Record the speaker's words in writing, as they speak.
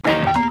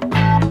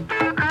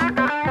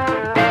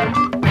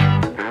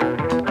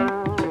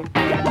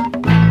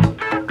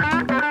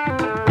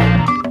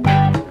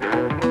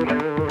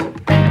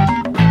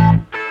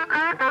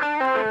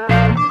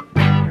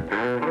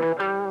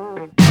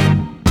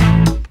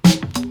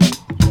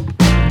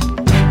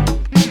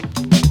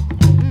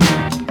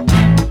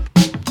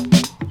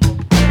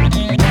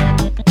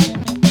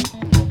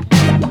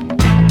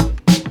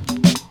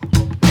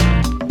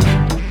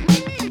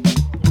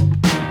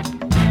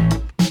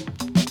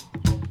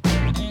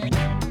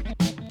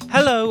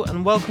Hello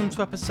and welcome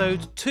to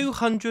episode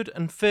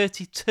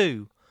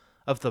 232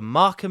 of the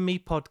Mark and Me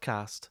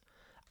podcast.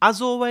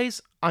 As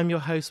always, I'm your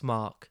host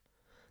Mark.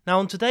 Now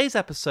on today's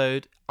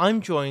episode, I'm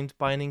joined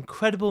by an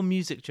incredible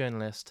music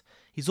journalist.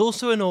 He's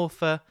also an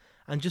author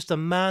and just a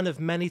man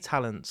of many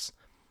talents.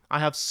 I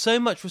have so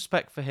much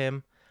respect for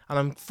him and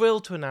I'm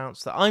thrilled to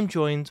announce that I'm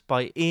joined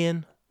by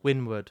Ian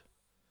Winwood.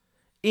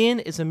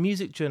 Ian is a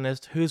music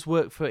journalist who has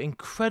worked for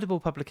incredible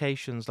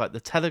publications like The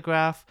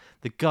Telegraph,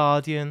 The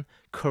Guardian,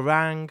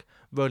 Kerrang,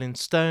 Rolling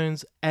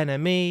Stones,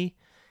 NME.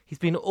 He's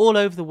been all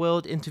over the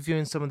world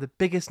interviewing some of the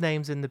biggest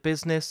names in the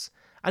business,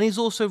 and he's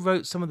also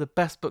wrote some of the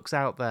best books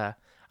out there.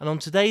 And on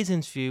today's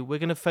interview, we're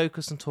going to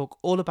focus and talk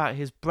all about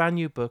his brand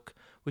new book,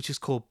 which is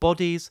called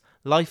Bodies,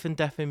 Life and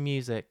Death in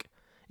Music.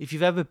 If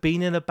you've ever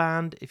been in a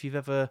band, if you've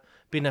ever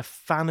been a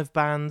fan of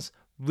bands,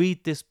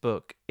 read this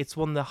book. It's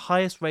one of the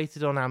highest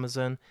rated on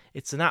Amazon.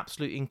 It's an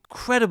absolute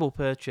incredible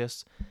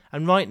purchase.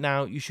 And right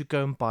now, you should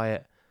go and buy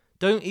it.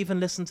 Don't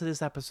even listen to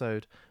this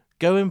episode.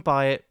 Go and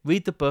buy it,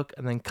 read the book,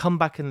 and then come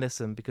back and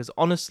listen. Because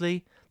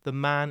honestly, the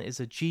man is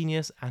a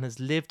genius and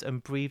has lived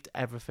and breathed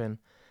everything.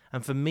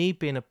 And for me,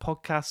 being a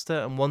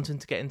podcaster and wanting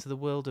to get into the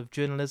world of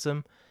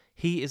journalism,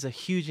 he is a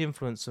huge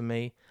influence on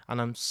me.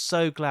 And I'm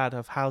so glad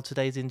of how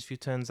today's interview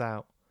turns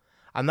out.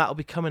 And that'll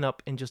be coming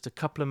up in just a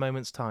couple of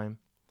moments' time.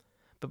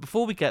 But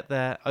before we get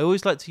there, I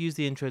always like to use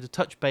the intro to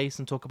touch base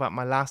and talk about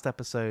my last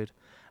episode.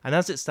 And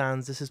as it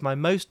stands, this is my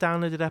most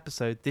downloaded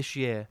episode this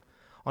year.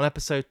 On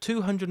episode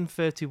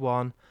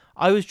 231,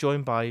 I was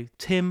joined by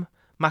Tim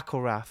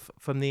McElrath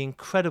from the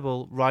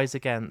incredible Rise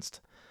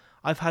Against.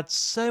 I've had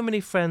so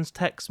many friends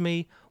text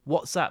me,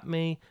 WhatsApp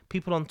me,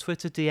 people on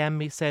Twitter DM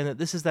me saying that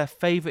this is their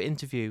favourite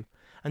interview.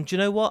 And do you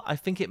know what? I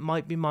think it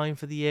might be mine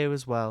for the year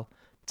as well.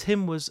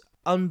 Tim was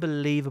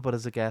unbelievable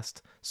as a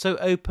guest. So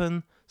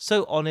open,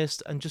 so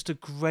honest, and just a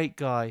great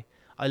guy.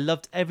 I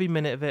loved every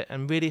minute of it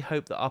and really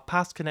hope that our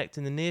paths connect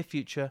in the near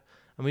future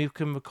and we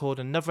can record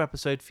another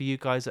episode for you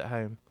guys at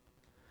home.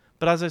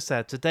 But as I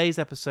said, today's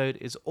episode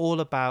is all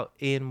about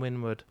Ian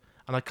Winwood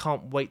and I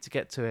can't wait to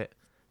get to it.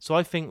 So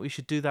I think we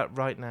should do that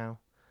right now.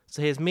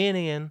 So here's me and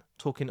Ian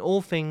talking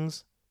all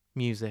things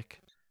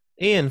music.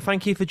 Ian,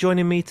 thank you for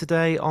joining me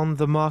today on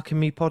the Mark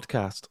and Me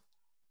podcast.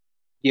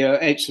 Yeah,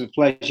 it's a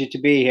pleasure to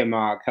be here,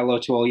 Mark. Hello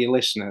to all your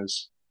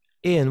listeners.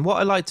 Ian,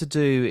 what I like to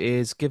do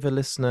is give a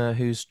listener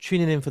who's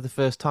tuning in for the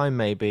first time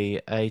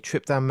maybe a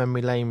trip down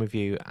memory lane with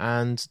you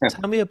and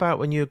tell me about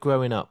when you were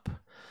growing up.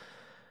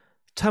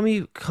 Tell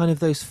me kind of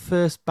those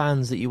first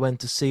bands that you went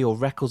to see or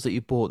records that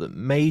you bought that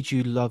made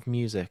you love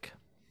music.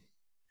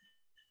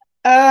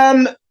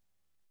 Well,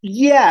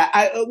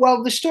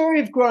 the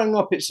story of growing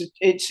up,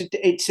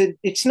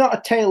 it's not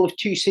a tale of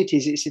two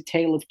cities, it's a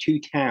tale of two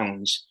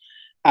towns.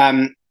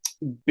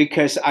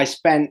 Because I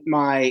spent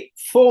my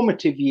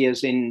formative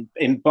years in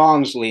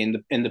Barnsley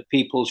in the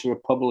People's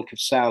Republic of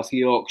South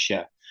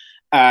Yorkshire,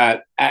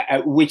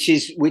 which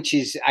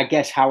is I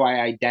guess how I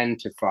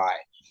identify.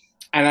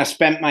 And I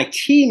spent my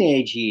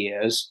teenage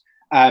years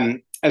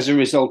as a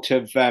result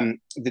of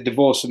the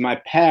divorce of my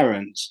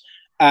parents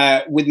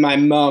with my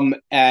mum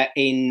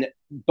in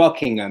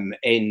Buckingham,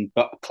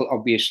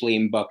 obviously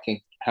in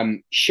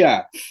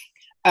Buckinghamshire,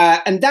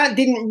 and that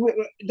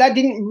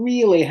didn't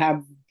really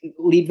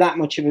leave that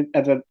much of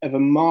a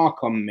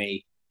mark on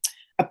me.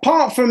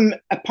 Apart from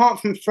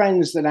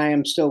friends that I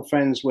am still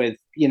friends with,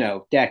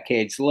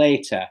 decades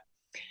later,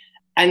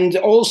 and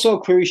also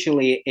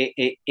crucially,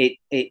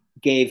 it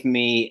gave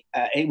me.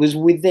 It was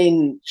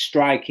within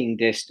striking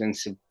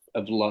distance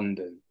of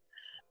London,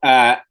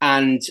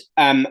 and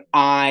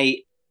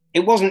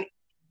it wasn't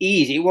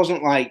easy. It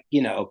wasn't like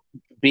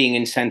being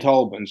in St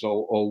Albans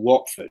or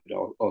Watford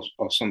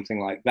or something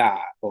like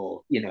that,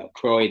 or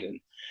Croydon.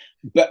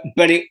 But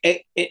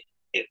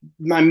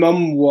my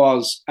mum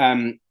was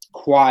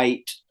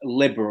quite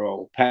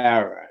liberal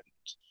parent,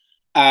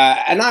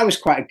 and I was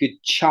quite a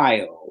good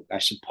child, I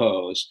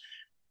suppose.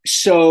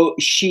 So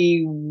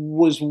she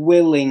was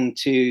willing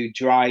to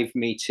drive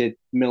me to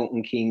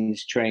Milton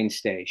Keynes train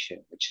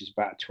station, which is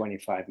about a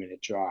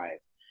 25-minute drive,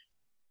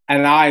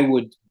 and I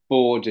would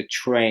board a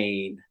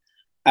train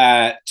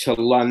to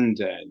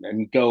London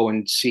and go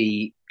and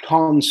see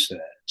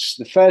concerts.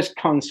 The first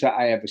concert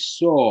I ever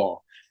saw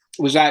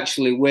was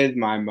actually with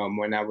my mum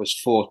when I was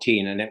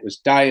 14, and it was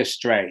Dire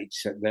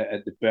Straits at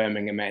the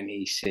Birmingham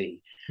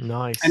NEC.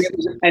 Nice.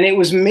 And it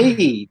was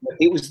me.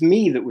 It was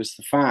me that was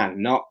the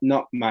fan, not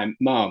my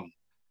mum.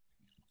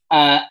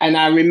 And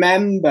I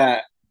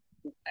remember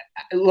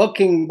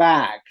looking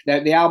back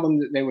that the album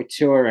that they were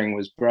touring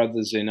was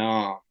Brothers in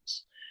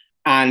Arms,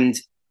 and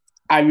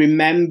I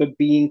remember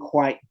being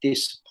quite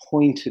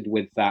disappointed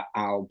with that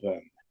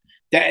album.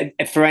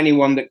 For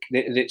anyone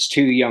that's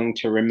too young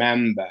to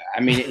remember,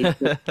 I mean,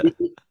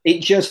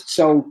 it just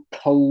sold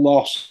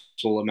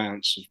colossal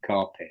amounts of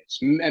copies,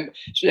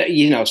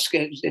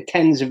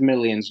 tens of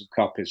millions of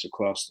copies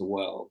across the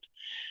world.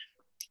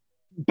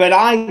 But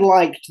I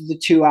liked the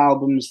two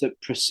albums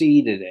that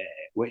preceded it,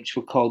 which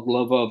were called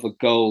Love Over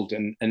Gold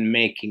and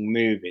Making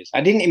Movies.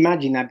 I didn't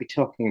imagine I'd be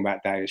talking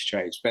about Dire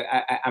Straits, but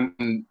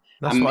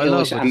That's what I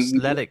love. I just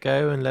let it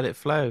go and let it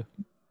flow.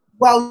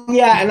 Well,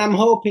 yeah, and I'm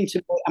hoping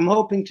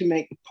to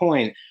make the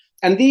point.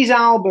 And these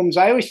albums,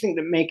 I always think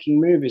that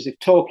making movies, if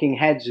Talking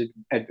Heads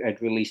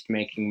had released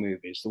making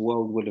movies, the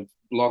world would have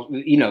lost.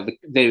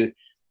 The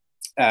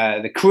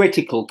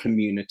critical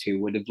community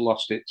would have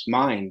lost its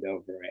mind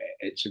over it.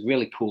 It's a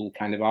really cool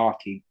kind of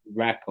arty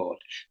record,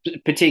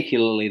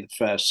 particularly the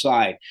first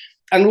side.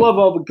 And Love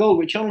Over Gold,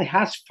 which only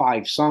has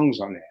 5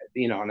 songs on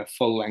it, on a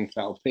full length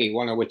LP,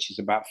 one of which is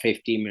about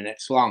 15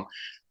 minutes long.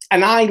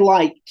 And I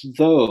liked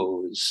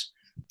those.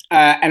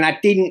 And I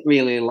didn't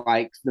really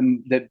like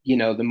the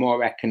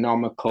more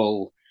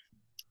economical,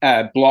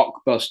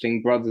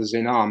 blockbusting Brothers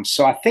in Arms.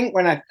 So I think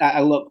when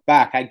I look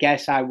back, I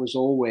guess I was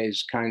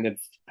always kind of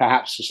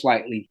perhaps a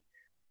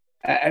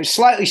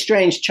slightly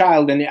strange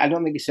child, and I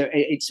don't think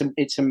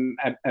it's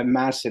a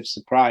massive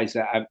surprise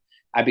that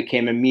I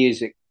became a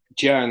music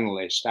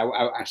journalist.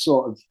 I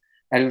sort of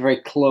had a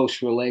very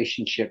close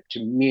relationship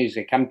to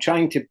music. I'm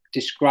trying to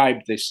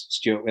describe this,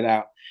 Stuart,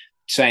 without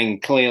saying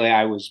clearly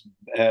I was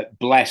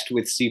blessed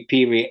with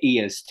superior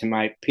ears to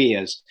my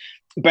peers.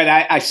 But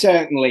I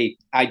certainly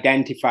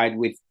identified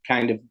with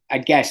kind of, I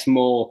guess,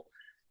 more,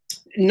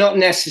 not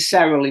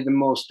necessarily the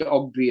most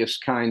obvious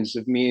kinds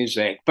of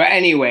music. But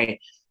anyway,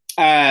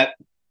 and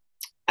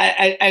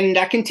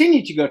I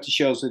continued to go to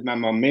shows with my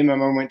mum. Me and my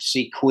mum went to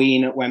see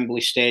Queen at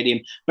Wembley Stadium,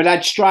 but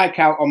I'd strike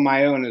out on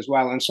my own as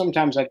well. And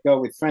sometimes I'd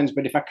go with friends,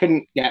 but if I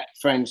couldn't get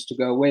friends to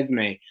go with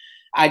me,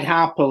 I'd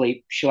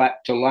happily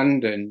schlep to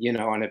London,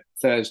 on a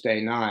Thursday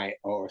night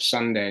or a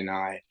Sunday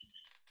night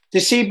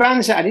to see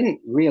bands that I didn't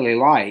really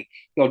like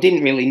or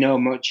didn't really know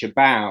much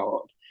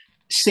about,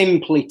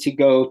 simply to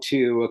go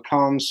to a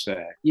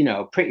concert,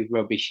 pretty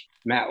rubbish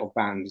metal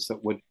bands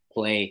that would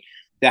play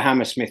the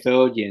Hammersmith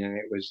Odeon, and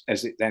it was,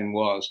 as it then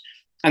was.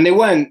 And they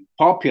weren't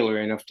popular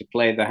enough to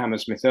play the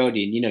Hammersmith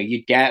Odeon.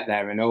 You'd get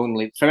there, and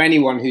only for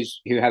anyone who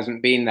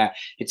hasn't been there,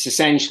 it's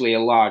essentially a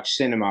large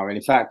cinema. And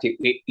in fact,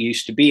 it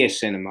used to be a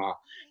cinema.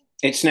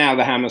 It's now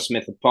the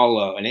Hammersmith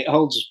Apollo, and it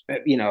holds,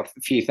 a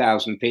few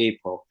thousand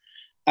people.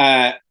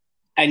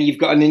 And you've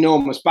got an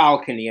enormous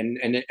balcony and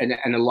an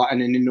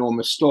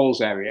enormous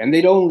stalls area. And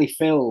they'd only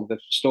fill the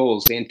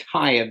stalls; the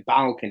entire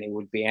balcony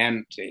would be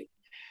empty.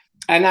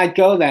 And I'd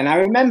go there, and I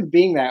remember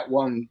being there at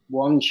one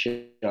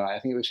show. I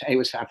think it was.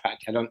 In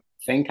fact,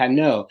 I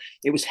know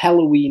it was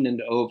Helloween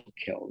and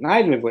Overkill,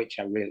 neither of which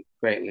I really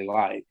greatly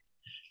liked.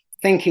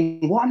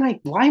 Thinking, why am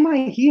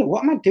I here?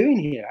 What am I doing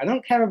here? I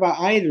don't care about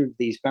either of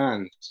these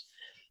bands.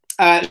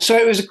 So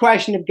it was a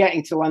question of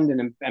getting to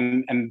London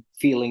and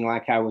feeling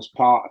like I was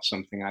part of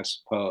something, I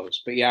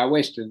suppose. But yeah, I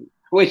wasted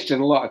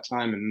a lot of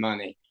time and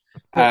money.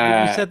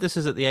 But you said this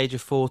is at the age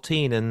of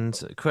 14, and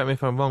correct me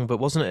if I'm wrong, but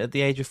wasn't it at the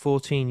age of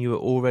 14 you were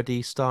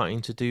already starting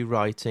to do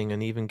writing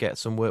and even get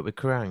some work with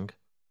Kerrang?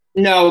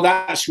 No,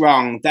 that's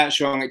wrong. That's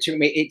wrong.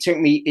 It took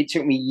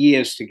me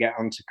years to get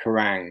onto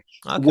Kerrang.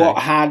 Okay. What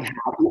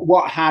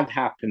had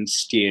happened,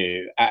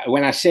 Stu?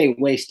 When I say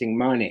wasting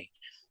money,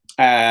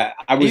 I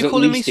was. Are you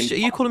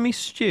calling me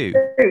Stu?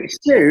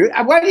 Stu?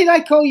 Why did I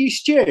call you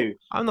Stu?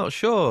 I'm not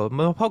sure.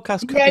 My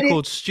podcast could be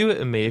called Stuart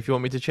and Me if you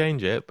want me to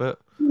change it, but.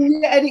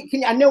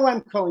 I know I'm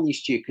calling you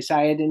Stu because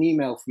I had an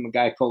email from a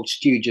guy called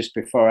Stu just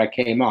before I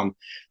came on.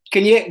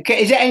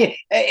 Is it any?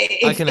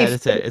 I can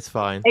edit it. It's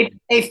fine.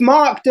 If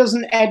Mark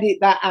doesn't edit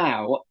that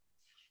out,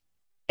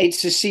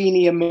 it's a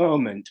senior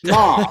moment.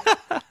 Mark,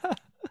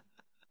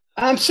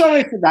 I'm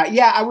sorry for that.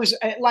 Yeah, I was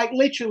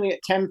literally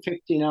at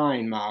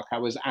 10:59, Mark. I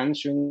was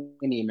answering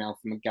an email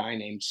from a guy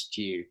named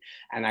Stu,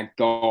 and I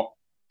got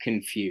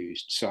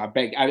confused. So I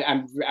beg.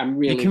 I'm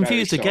really. You're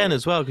confused again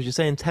as well because you're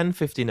saying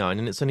 10:59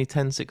 and it's only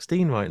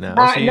 10:16 right now.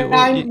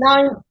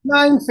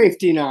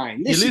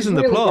 9:59. You're losing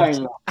the plot.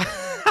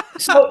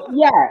 So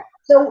yeah.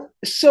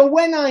 So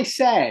when I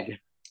said,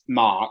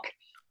 Mark,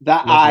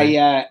 that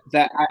I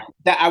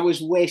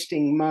was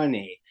wasting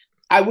money,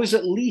 I was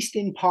at least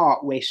in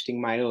part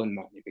wasting my own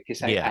money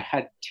because I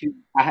had two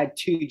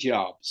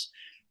jobs,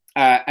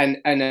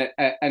 and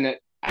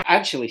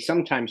actually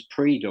sometimes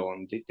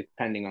pre-dawn,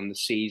 depending on the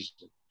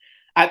season.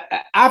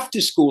 After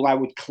school, I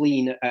would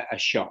clean a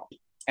shop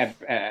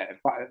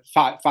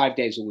 5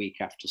 days a week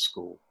after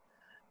school,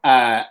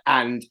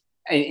 and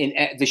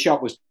the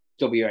shop was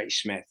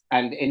W.H. Smith.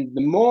 And in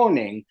the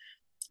morning,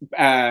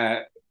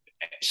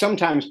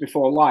 sometimes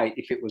before light,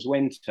 if it was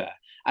winter,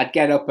 I'd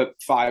get up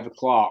at 5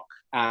 o'clock,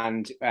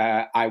 and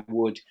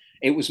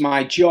it was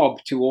my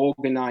job to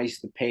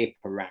organize the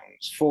paper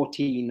rounds,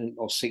 14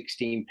 or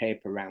 16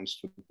 paper rounds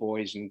for the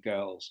boys and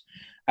girls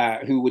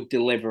who would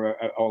deliver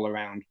all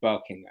around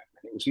Buckingham.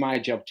 It was my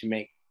job to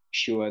make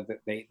sure that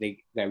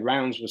their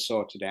rounds were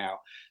sorted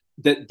out,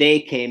 that they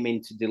came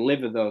in to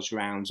deliver those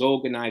rounds,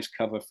 organize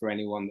cover for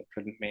anyone that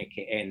couldn't make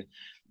it in.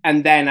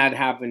 And then I'd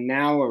have an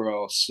hour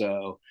or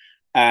so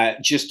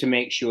just to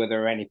make sure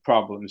there were any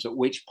problems, at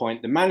which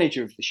point the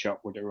manager of the shop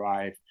would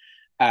arrive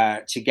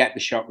to get the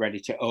shop ready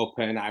to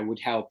open. I would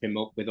help him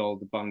up with all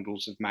the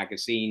bundles of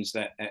magazines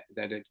that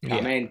had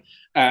come in.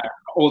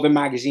 All the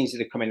magazines that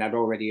had come in, I'd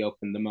already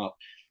opened them up.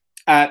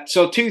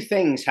 So two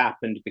things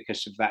happened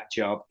because of that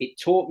job. It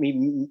taught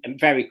me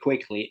very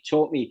quickly. It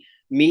taught me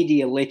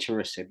media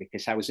literacy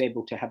because I was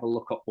able to have a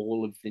look at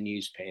all of the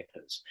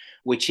newspapers,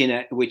 which in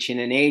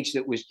an age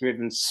that was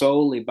driven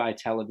solely by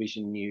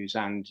television news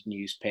and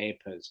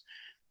newspapers,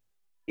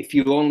 if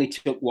you only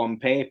took one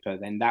paper,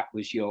 then that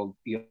was your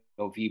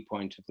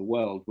viewpoint of the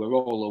world. We're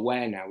all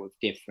aware now of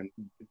different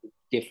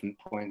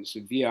points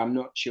of view. I'm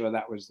not sure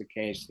that was the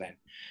case then.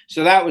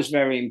 So that was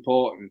very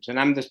important. And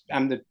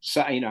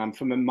I'm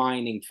from a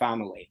mining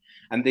family,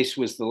 and this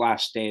was the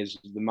last days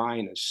of the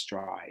miners'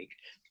 strike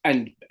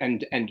and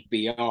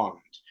beyond.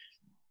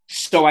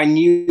 So I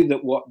knew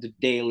that what the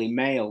Daily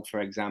Mail, for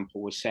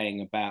example, was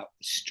saying about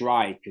the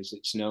strike, as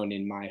it's known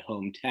in my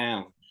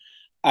hometown,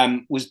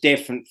 was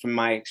different from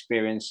my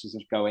experiences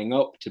of going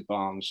up to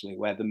Barnsley,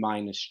 where the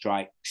miners'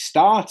 strike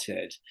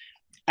started,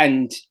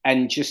 and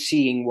just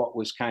seeing what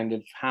was kind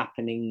of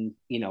happening,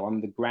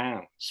 on the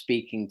ground,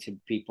 speaking to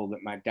people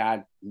that my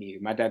dad knew.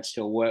 My dad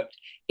still worked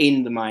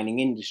in the mining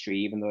industry,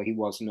 even though he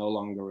was no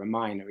longer a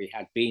miner. He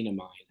had been a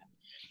miner.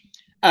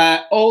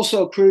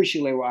 Also,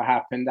 crucially, what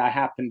happened, I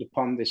happened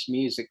upon this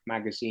music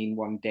magazine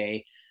one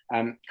day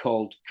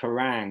called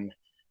Kerrang,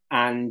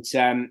 and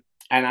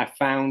I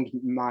found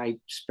my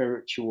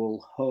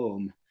spiritual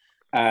home,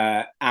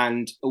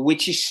 and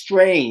which is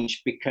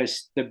strange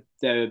because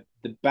the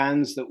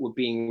bands that were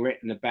being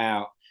written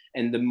about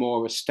in the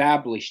more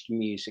established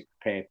music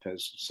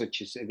papers,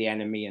 such as The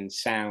Enemy and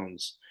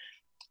Sounds,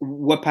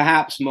 were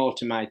perhaps more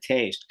to my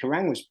taste.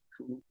 Kerrang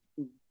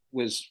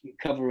was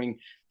covering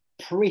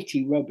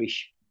pretty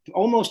rubbish,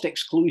 almost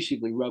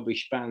exclusively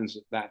rubbish bands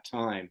at that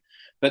time.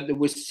 But there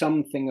was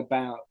something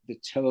about the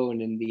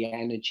tone and the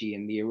energy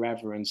and the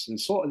irreverence and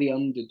sort of the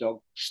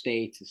underdog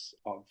status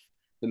of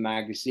the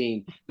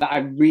magazine that I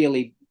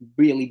really,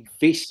 really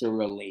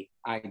viscerally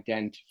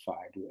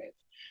identified with.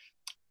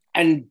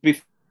 And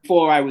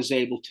before I was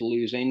able to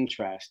lose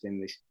interest in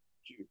this,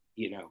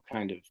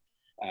 kind of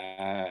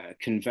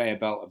conveyor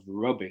belt of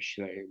rubbish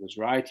that it was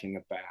writing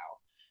about,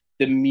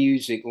 the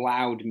music,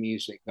 loud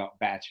music, got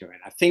better. And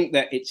I think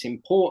that it's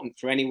important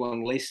for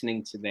anyone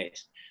listening to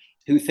this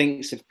who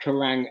thinks of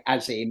Kerrang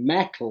as a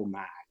metal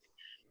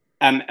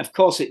mag. Of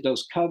course, it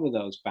does cover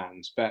those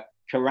bands, but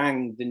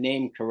Kerrang, the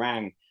name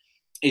Kerrang,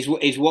 is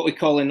what we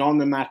call an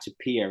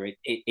onomatopoeia.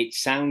 It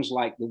sounds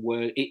like the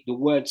word. The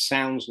word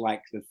sounds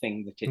like the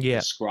thing that it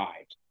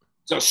describes.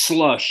 So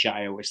slush,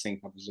 I always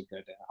think of as a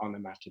good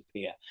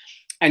onomatopoeia.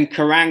 And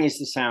Kerrang is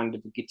the sound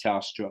of a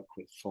guitar struck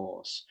with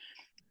force.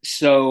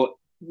 So,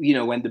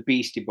 when the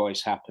Beastie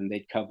Boys happened,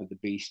 they'd cover the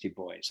Beastie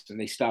Boys, and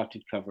they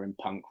started covering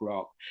punk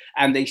rock,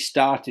 and they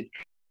started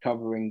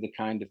covering the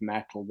kind of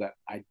metal that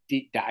I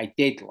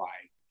did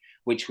like,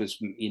 which was,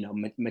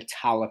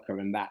 Metallica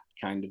and that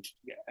kind of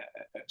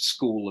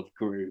school of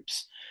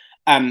groups.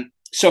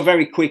 So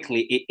very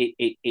quickly,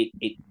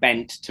 it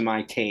bent to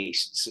my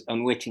tastes,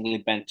 unwittingly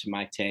bent to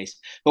my taste.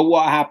 But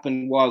what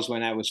happened was,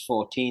 when I was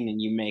 14,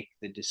 and you make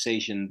the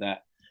decision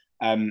that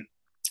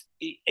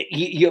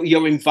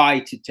you're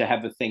invited to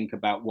have a think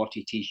about what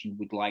it is you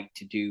would like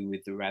to do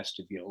with the rest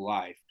of your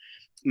life.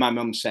 My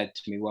mum said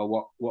to me,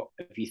 well, what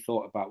have you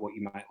thought about what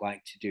you might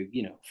like to do,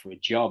 for a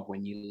job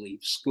when you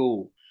leave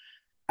school?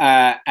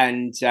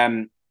 And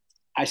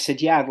I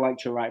said, yeah, I'd like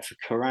to write for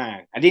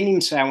Kerrang. I didn't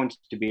even say I wanted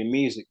to be a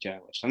music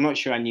journalist. I'm not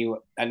sure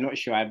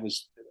I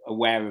was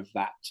aware of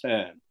that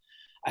term.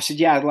 I said,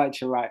 yeah, I'd like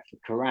to write for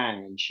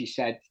Kerrang. And she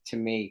said to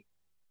me,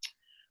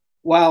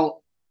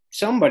 well,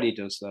 somebody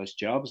does those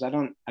jobs. I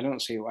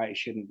don't see why it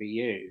shouldn't be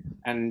you.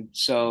 And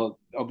so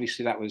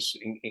obviously that was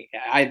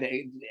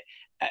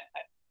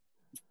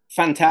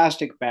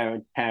fantastic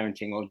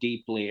parenting or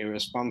deeply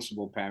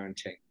irresponsible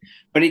parenting.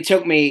 But it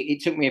took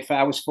me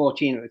I was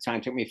 14 at the time,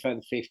 it took me a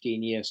further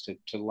 15 years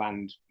to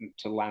land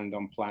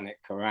on planet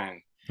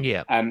Kerrang.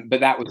 Yeah. But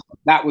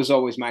that was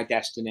always my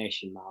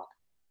destination, Mark.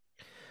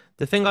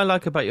 The thing I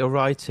like about your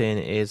writing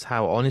is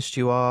how honest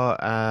you are.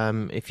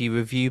 If you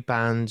review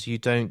bands, you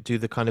don't do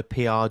the kind of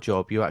PR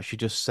job. You're actually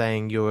just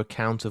saying your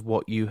account of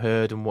what you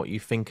heard and what you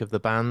think of the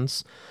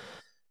bands.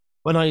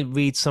 When I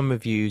read some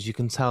reviews, you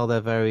can tell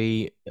they're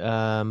very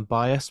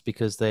biased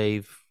because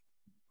they're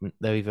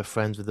either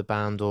friends with the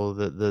band or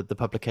the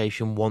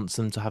publication wants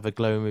them to have a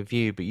glowing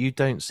review, but you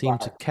don't seem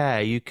to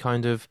care. You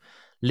kind of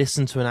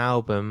listen to an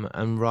album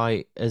and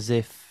write as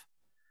if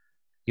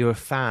you're a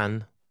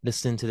fan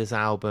listening to this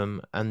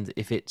album, and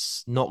if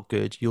it's not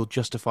good, you'll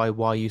justify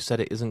why you said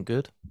it isn't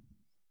good.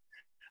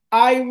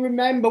 I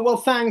remember, well,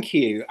 thank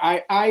you.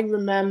 I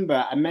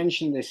remember, I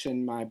mentioned this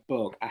in my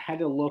book. I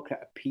had a look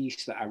at a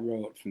piece that I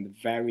wrote from the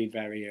very,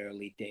 very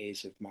early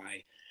days of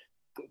my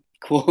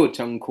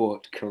quote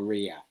unquote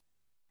career.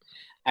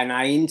 And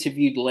I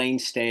interviewed Layne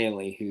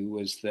Staley, who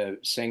was the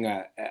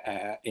singer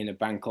in a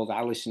band called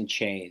Alice in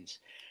Chains,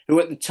 who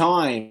at the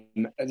time,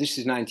 this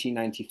is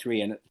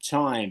 1993, and at the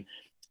time,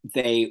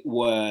 they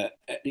were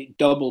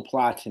double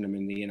platinum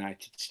in the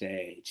United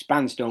States.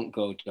 Bands don't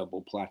go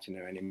double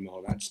platinum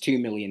anymore. That's 2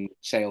 million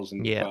sales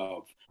and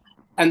above.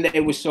 and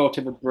they were sort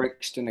of a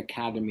Brixton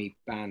Academy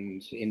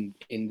band in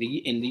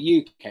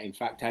the UK. In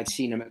fact, I'd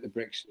seen them at the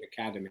Brixton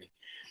Academy,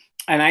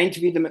 and I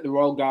interviewed them at the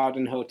Royal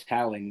Garden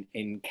Hotel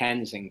in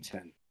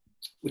Kensington,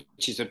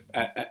 which is a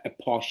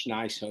posh,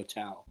 nice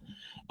hotel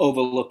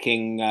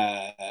overlooking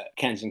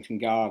Kensington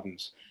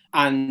Gardens.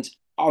 And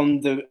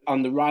on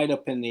the ride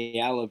up in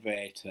the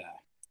elevator,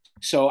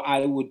 so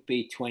I would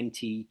be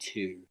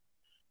 22,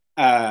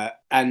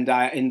 and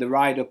in the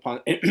ride up on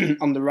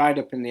on the ride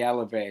up in the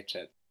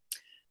elevator,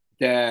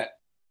 the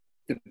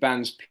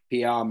band's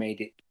PR made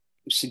it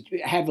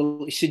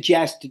heavily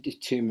suggested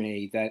it to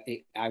me that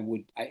it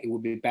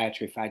would be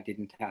better if I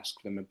didn't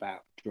ask them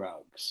about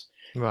drugs.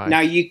 Right. Now,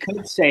 you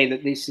could say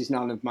that this is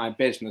none of my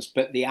business,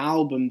 but the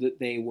album that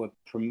they were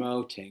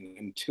promoting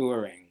and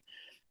touring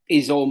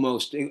is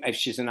almost,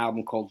 it's just an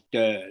album called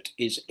Dirt.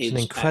 It's an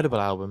incredible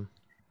album.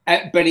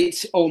 But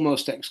it's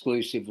almost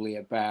exclusively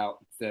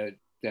about the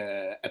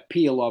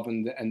appeal of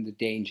and the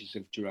dangers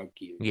of drug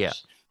use. Yeah.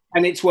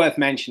 And it's worth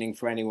mentioning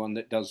for anyone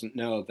that doesn't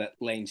know that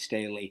Lane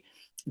Staley,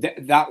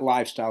 that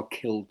lifestyle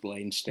killed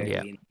Lane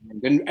Staley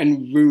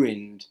and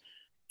ruined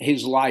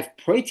his life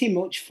pretty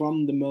much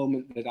from the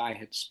moment that I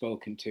had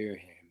spoken to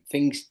him.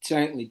 Things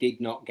certainly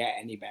did not get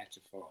any better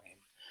for him.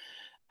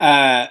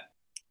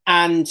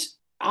 And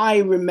I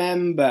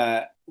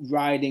remember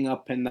riding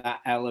up in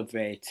that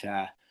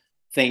elevator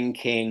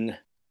thinking,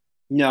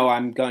 no,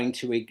 I'm going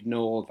to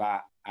ignore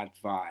that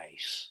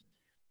advice.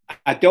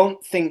 I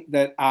don't think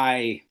that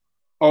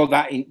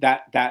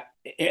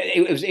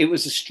it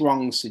was a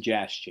strong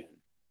suggestion.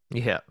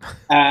 Yeah.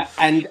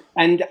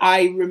 And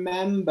I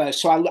remember,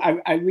 so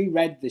I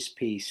reread this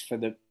piece for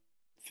the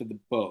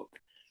book,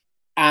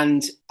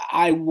 and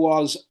I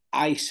was,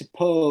 I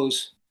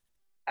suppose,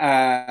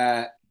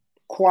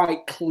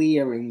 quite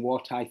clear in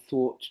what I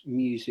thought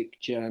music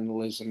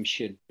journalism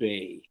should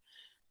be.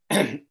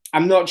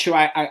 I'm not sure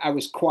I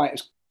was quite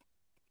as,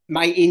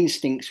 my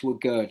instincts were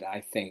good,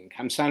 I think.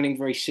 I'm sounding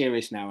very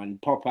serious now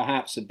and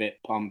perhaps a bit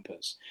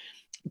pompous.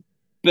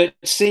 But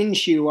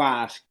since you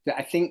asked,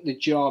 I think the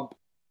job,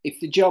 if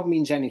the job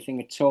means anything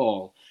at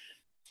all,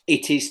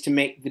 it is to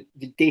make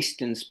the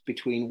distance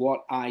between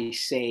what I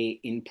say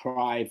in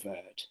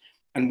private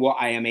and what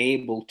I am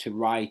able to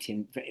write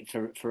in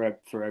for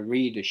a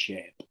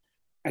readership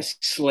as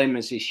slim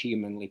as is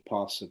humanly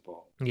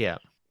possible. Yeah.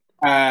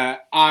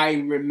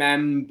 I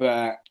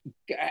remember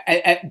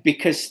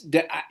because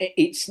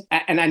it's,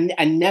 and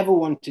I never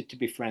wanted to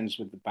be friends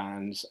with the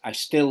bands. I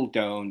still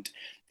don't.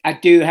 I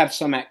do have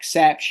some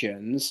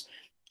exceptions,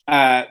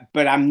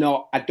 but I'm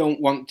not. I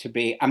don't want to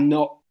be. I'm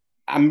not.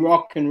 I'm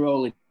rock and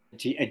roll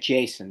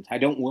adjacent. I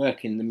don't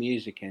work in the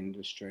music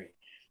industry.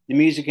 The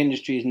music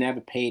industry has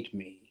never paid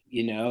me,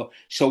 you know.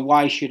 So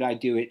why should I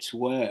do its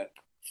work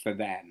for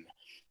them?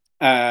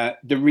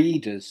 The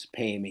readers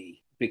pay me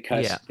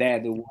because they're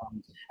the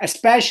ones.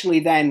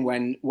 Especially then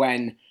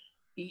when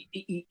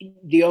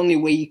the only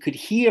way you could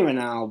hear an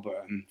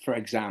album, for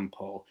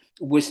example,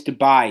 was to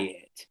buy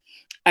it.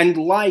 And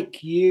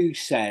like you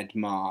said,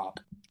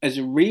 Mark, as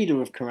a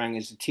reader of Kerrang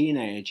as a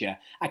teenager,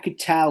 I could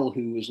tell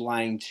who was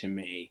lying to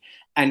me.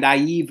 And I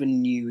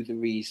even knew the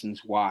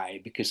reasons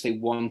why, because they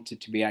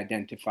wanted to be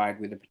identified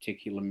with a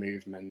particular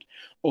movement,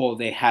 or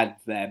they had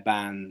their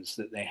bands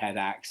that they had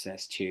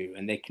access to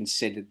and they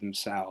considered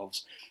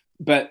themselves.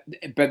 But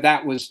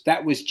that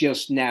was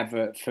just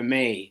never for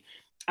me.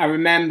 I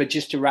remember,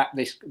 just to wrap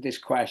this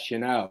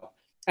question up,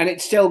 and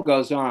it still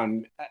goes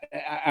on.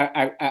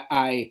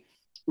 I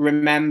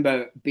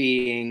remember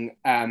being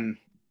at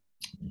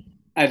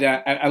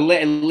a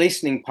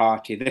listening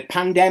party. The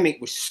pandemic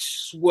was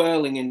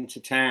swirling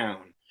into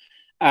town,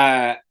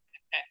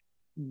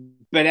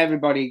 but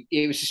everybody,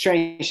 it was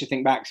strange to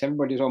think back, because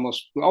everybody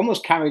was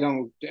almost carried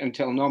on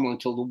until normal,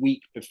 until the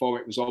week before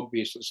it was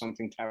obvious that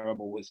something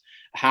terrible was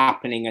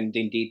happening, and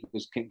indeed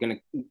was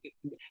going to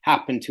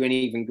happen to an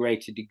even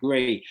greater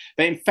degree.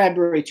 But in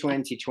February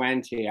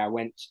 2020, I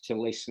went to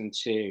listen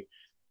to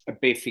a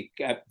Biffy,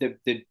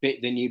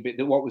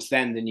 what was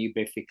then the new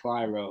Biffy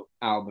Clyro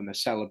album, A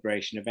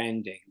Celebration of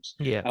Endings,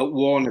 at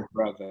Warner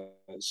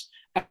Brothers.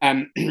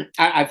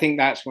 I think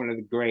that's one of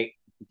the great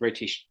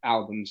British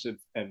albums of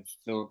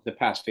the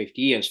past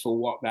 50 years, for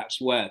what that's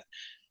worth.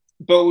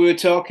 But we were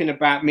talking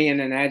about, me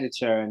and an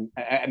editor,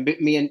 and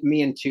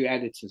me and two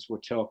editors were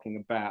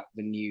talking about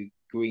the new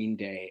Green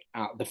Day,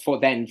 the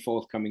then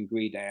forthcoming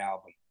Green Day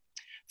album,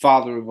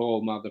 Father of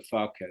All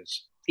Motherfuckers.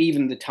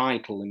 Even the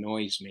title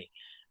annoys me.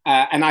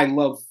 And I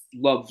love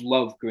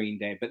Green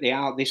Day, but the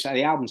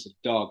album's a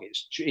dog.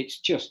 It's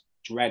just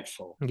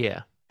dreadful.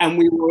 Yeah. And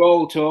we were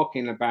all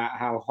talking about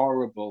how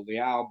horrible the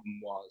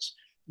album was.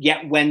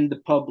 Yet when the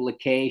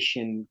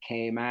publication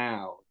came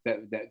out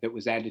that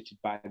was edited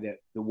by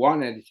the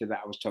one editor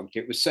that I was talking to,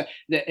 it was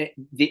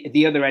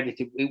the other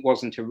editor. It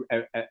wasn't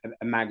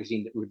a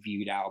magazine that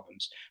reviewed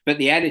albums, but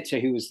the editor,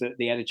 who was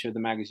the editor of the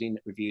magazine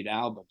that reviewed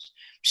albums,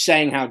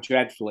 saying how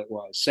dreadful it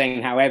was,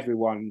 saying how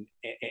everyone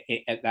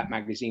at that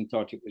magazine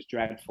thought it was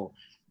dreadful.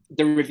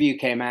 The review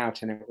came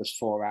out and it was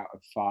 4 out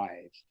of 5.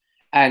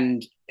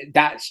 and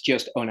that's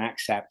just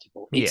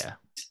unacceptable. It's Yeah.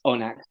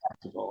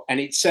 unacceptable, and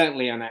it's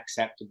certainly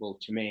unacceptable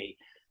to me.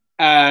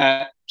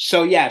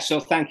 So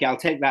thank you. I'll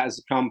take that as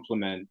a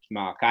compliment,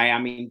 Mark. I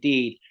am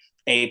indeed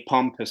a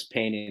pompous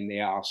pain in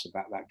the arse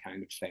about that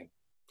kind of thing.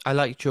 I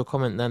liked your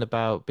comment then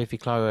about Biffy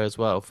Clyro as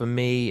well. For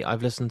me,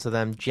 I've listened to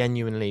them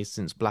genuinely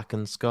since Black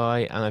and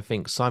Sky, and I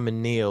think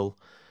Simon Neil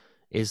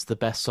is the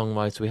best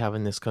songwriter we have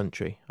in this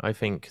country. I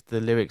think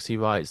the lyrics he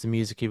writes, the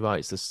music he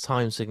writes, the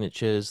time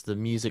signatures, the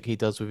music he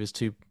does with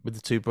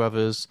the two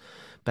brothers,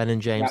 Ben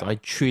and James, Yeah. I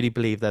truly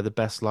believe they're the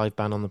best live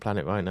band on the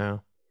planet right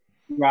now.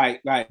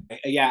 Right.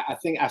 Yeah,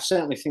 I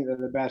certainly think they're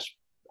the best.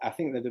 I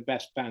think they're the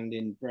best band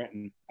in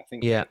Britain. I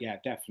think, Yeah. yeah,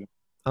 definitely.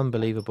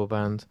 Unbelievable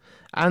band.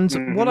 And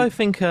what Mm-hmm. I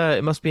think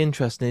it must be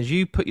interesting is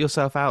you put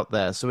yourself out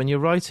there. So when you're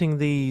writing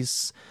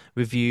these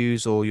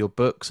reviews or your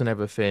books and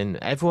everything,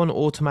 everyone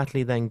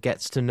automatically then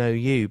gets to know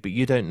you, but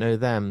you don't know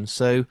them.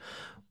 So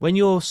when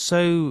you're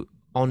so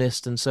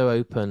honest and so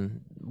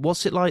open,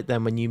 what's it like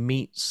then when you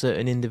meet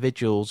certain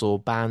individuals or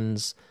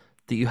bands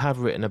that you have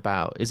written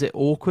about? Is it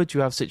awkward? Do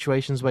you have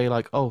situations where you're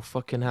like, oh,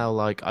 fucking hell,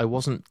 like I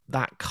wasn't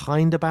that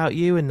kind about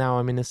you, and now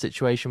I'm in a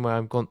situation where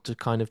I've got to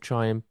kind of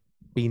try and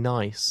be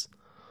nice?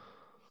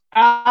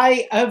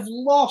 I have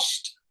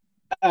lost,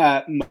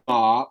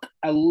 Mark,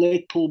 a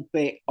little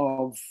bit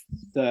of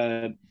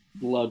the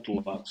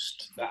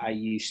bloodlust that I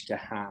used to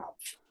have.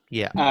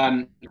 Yeah.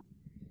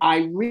 I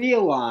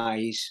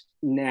realise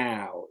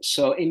now.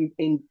 So in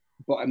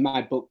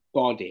my book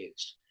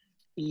Bodies,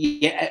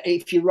 yeah,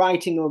 if you're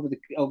writing over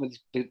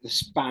the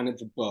span of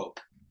the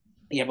book,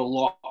 you have a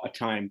lot of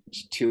time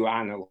to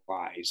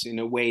analyze in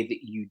a way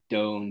that you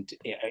don't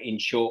in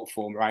short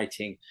form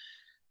writing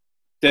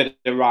that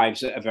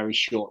arrives at a very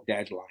short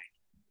deadline.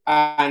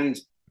 And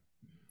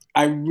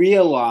I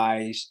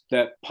realized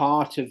that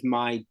part of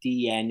my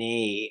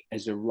DNA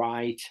as a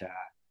writer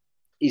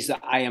is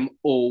that I am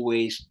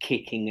always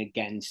kicking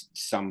against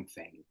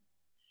something.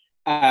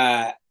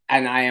 And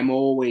I am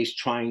always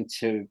trying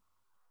to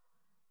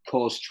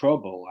cause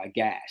trouble, I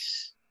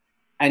guess.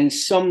 And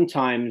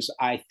sometimes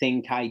I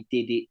think I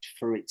did it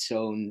for its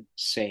own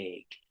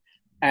sake.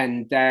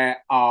 And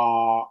there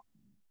are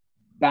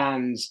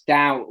bands,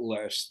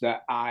 doubtless,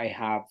 that I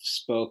have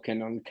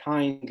spoken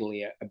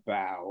unkindly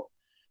about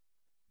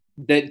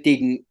that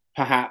didn't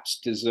perhaps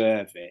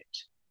deserve it.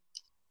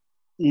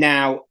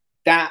 Now,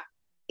 that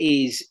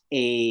is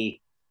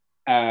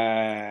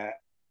that's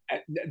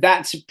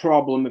a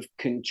problem of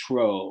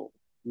control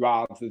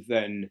rather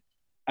than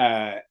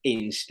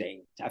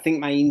instinct. I think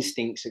my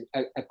instincts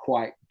are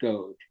quite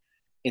good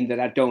in that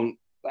I don't,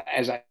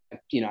 as I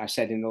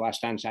said in the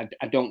last answer,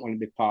 I don't want to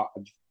be part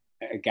of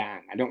a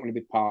gang. I don't want to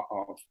be part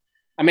of.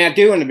 I mean, I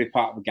do want to be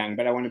part of a gang,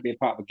 but I want to be a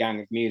part of a gang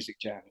of music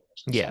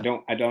journalists. Yeah.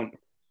 I don't.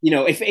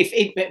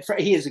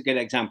 Here's a good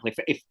example.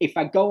 If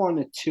I go on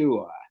a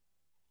tour,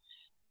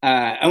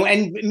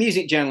 and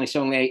music journalists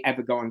only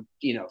ever go on,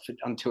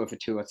 on tour for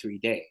 2 or 3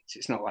 days.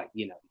 It's not like,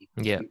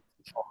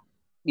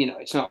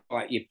 it's not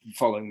like you're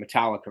following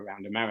Metallica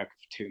around America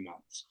for 2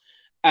 months.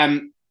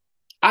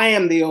 I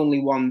am the only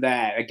one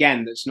there,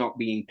 again, that's not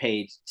being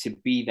paid to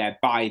be there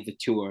by the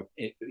tour,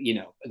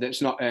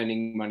 that's not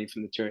earning money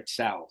from the tour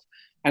itself.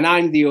 And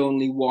I'm the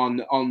only one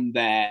on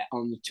the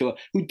tour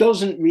who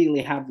doesn't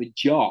really have a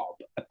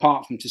job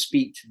apart from to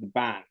speak to the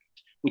band,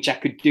 which I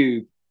could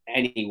do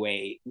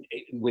anyway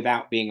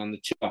without being on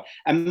the tour.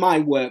 And my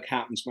work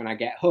happens when I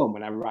get home,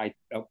 when I write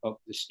up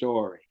the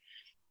story.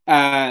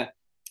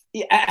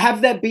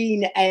 Have there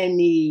been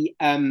any?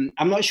 I'm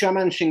not sure I'm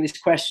answering this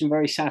question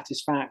very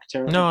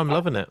satisfactorily. No, I'm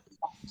loving it.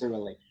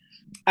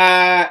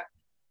 I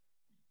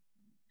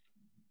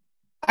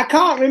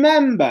can't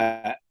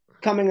remember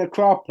coming a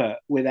cropper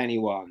with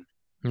anyone.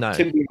 No.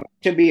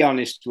 To be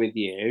honest with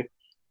you,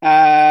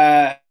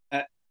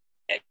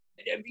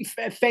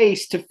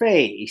 face to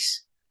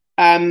face.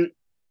 I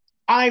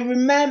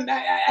remember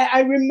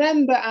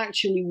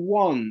actually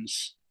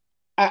once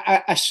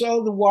I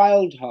saw the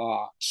Wild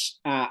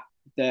Hearts at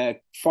the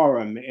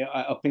Forum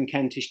up in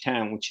Kentish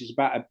Town, which is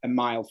about a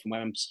mile from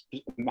where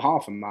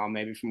half a mile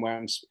maybe from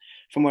where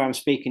I'm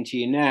speaking to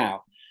you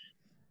now.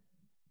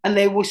 And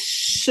they were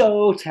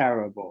so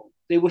terrible.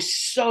 They were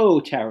so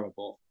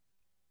terrible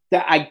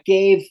that I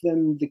gave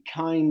them the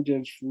kind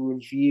of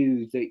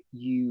review that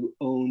you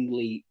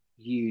only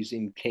use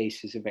in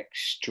cases of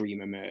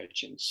extreme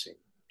emergency.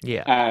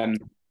 Yeah.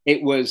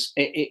 It was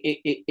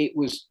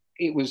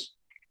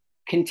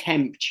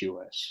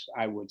contemptuous,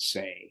 I would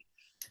say.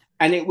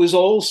 And it was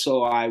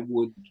also, I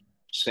would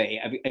say,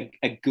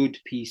 a good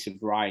piece of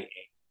writing.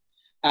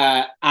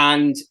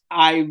 And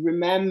I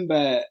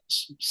remember,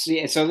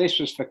 so this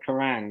was for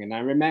Kerrang, and I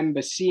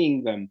remember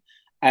seeing them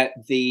at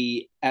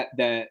the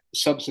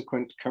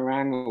subsequent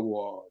Kerrang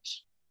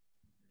Awards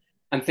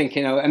and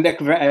thinking, and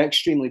they're an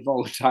extremely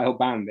volatile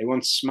band. They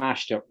once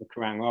smashed up the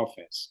Kerrang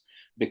office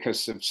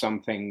because of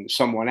something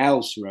someone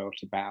else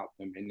wrote about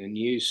them in a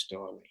news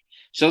story.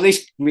 So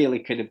this really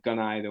could have gone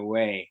either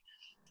way.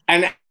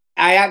 And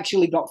I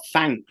actually got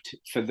thanked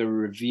for the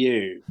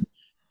review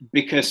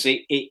because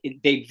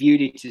they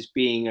viewed it as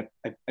being a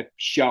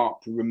sharp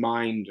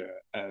reminder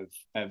of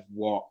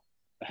what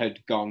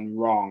had gone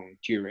wrong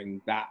during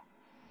that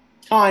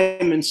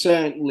time and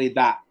certainly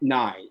that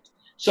night.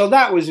 So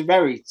that was a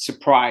very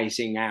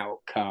surprising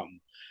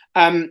outcome.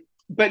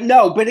 But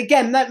no, but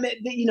again,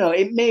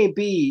 it may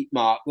be,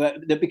 Mark,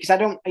 that because I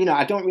don't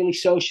really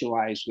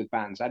socialize with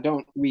bands. I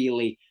don't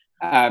really,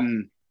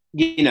 hang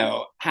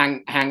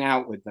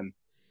out with them.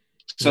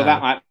 So No.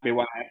 that might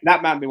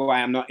be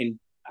why I'm not in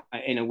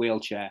a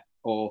wheelchair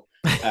or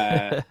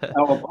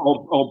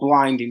or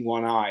blind in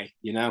one eye.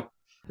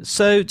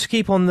 So to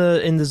keep on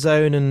in the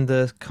zone and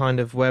the kind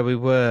of where we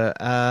were,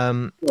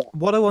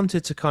 what I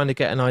wanted to kind of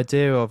get an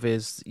idea of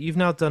is you've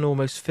now done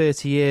almost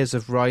 30 years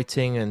of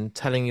writing and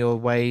telling your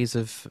ways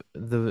of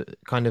the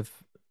kind of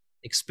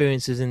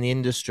experiences in the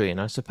industry.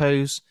 And I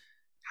suppose,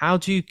 how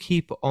do you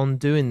keep on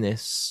doing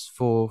this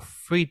for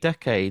 3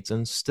 decades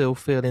and still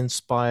feel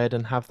inspired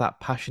and have that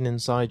passion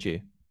inside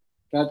you?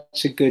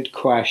 That's a good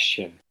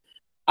question.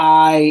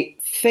 I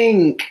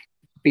think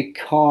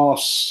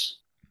because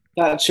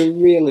that's a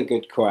really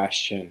good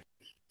question.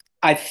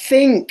 I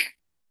think,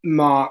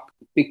 Mark,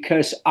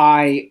 because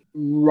I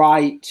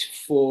write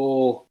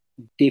for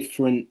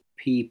different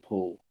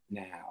people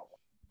now.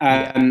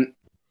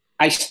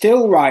 I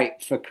still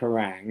write for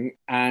Kerrang,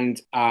 and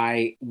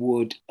I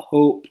would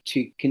hope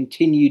to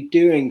continue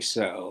doing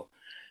so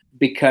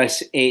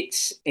because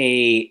it's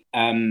I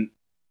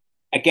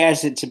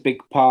guess it's a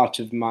big part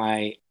of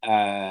my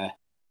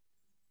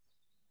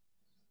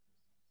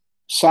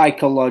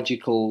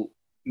psychological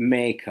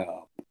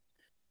makeup.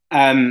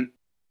 But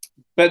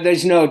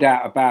there's no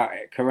doubt about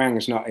it.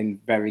 Kerrang's not in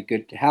very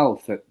good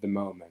health at the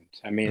moment.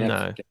 I mean,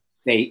 No. if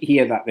they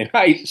hear that, they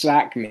might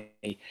sack me.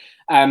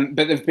 But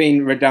there've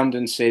been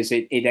redundancies.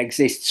 It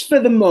exists for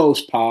the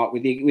most part,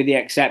 with the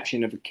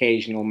exception of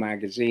occasional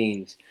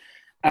magazines.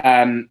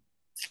 It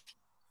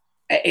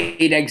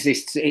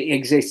exists. It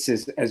exists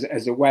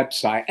as a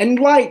website, and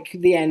like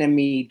the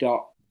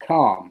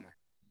NME.com,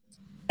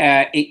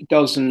 it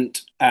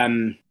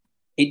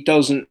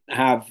doesn't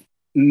have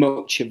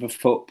much of a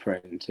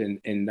footprint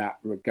in that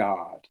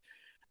regard.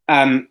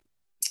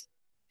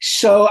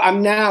 So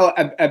I'm now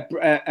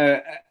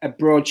a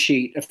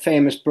broadsheet, a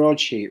famous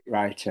broadsheet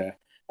writer,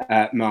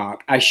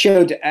 Mark. I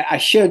should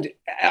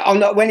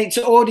when it's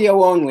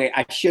audio only,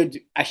 I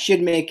should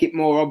make it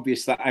more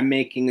obvious that I'm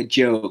making a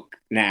joke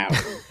now.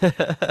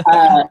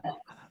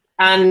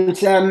 And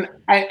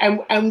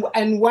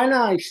when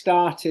I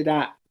started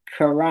at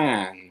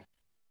Kerrang,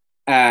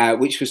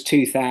 which was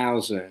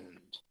 2000,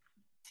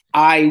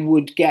 I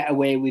would get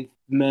away with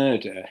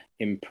murder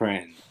in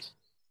print.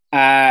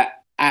 And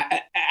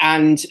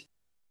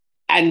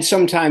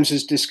sometimes,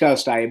 as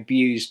discussed, I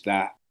abused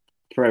that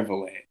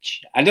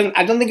privilege. I don't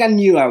think I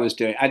knew I was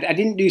doing it. I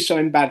didn't do so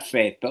in bad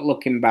faith, but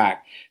looking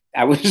back,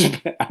 I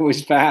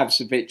was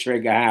perhaps a bit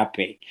trigger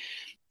happy.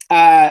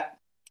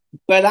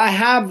 But I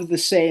have the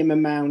same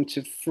amount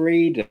of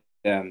freedom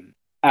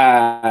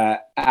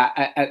at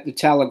the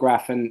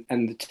Telegraph and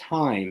the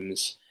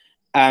Times.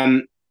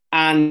 And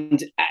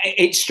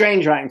it's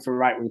strange writing for a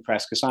right-wing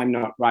press because I'm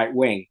not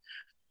right-wing.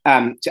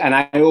 And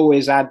I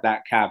always add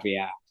that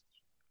caveat.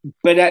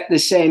 But at the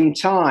same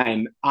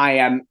time, I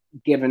am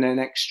given an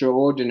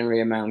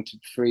extraordinary amount of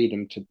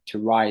freedom to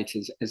write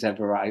as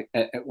ever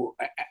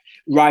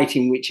write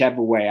in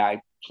whichever way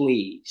I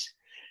please.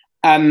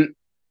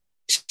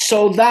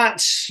 So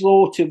that's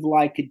sort of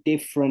like a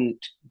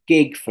different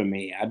gig for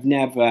me. I've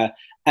never.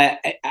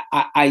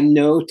 I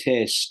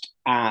noticed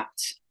at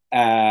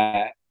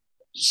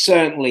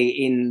certainly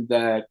in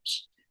the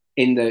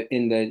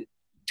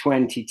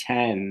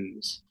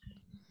 2010s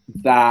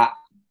that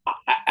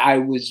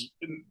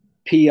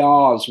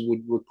PRs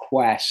would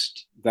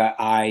request that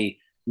I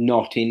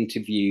not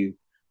interview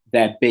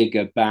their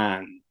bigger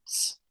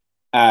bands.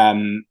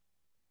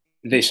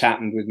 This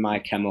happened with My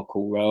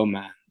Chemical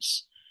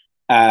Romance.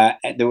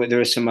 There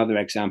are some other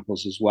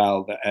examples as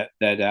well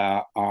that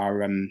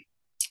are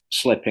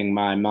slipping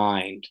my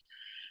mind,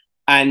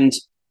 and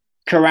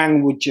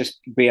Kerrang would just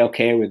be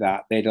okay with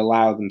that. They'd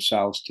allow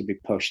themselves to be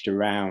pushed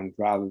around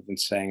rather than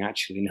saying,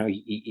 actually, no,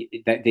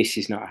 that this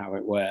is not how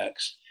it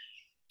works.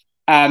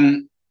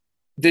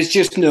 There's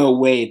just no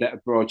way that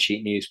a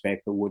broadsheet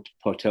newspaper would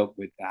put up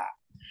with that.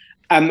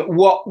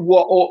 What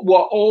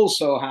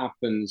also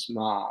happens,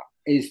 Mark,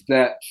 is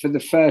that for the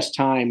first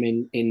time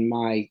in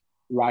my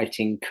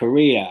writing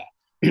career,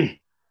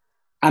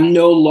 I'm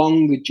no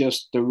longer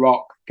just the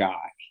rock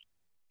guy.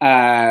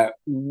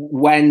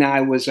 When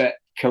I was at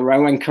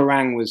Kerrang, when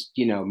Kerrang was,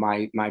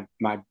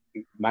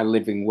 my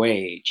living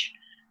wage,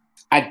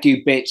 I'd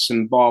do bits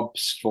and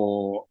bobs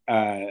for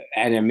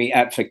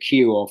NME, for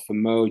Q or for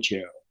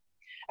Mojo,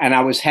 and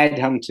I was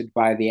headhunted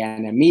by the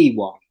NME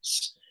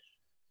once,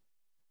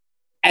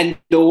 and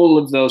all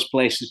of those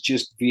places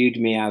just viewed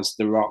me as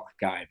the rock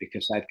guy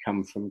because I'd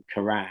come from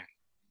Kerrang.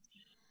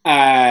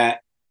 And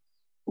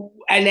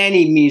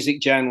any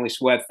music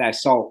journalist worth their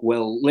salt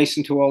will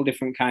listen to all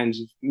different kinds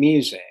of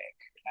music,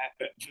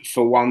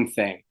 for one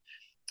thing.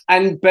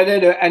 But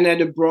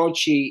at a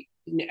broadsheet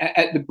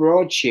at the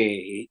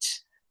broadsheet,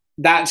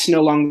 that's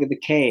no longer the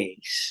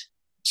case.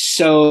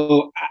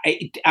 So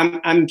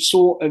I'm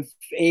sort of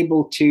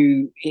able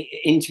to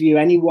interview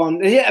anyone.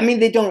 I mean,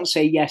 they don't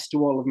say yes to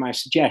all of my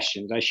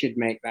suggestions. I should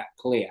make that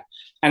clear.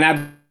 And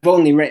I've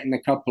only written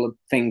a couple of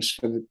things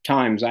for the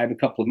Times. I have a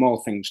couple of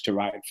more things to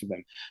write for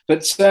them.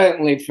 But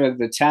certainly for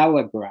the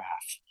Telegraph,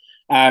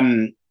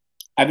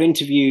 I've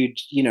interviewed,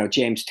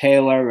 James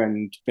Taylor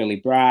and Billy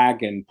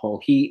Bragg and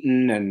Paul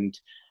Heaton and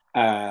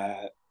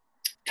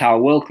Tal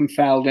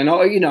Wilkenfeld, and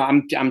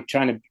I'm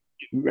trying to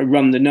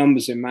run the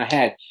numbers in my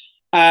head.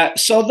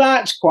 So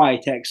that's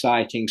quite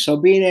exciting. So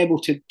being able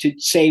to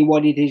say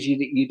what it is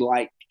that you'd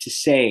like to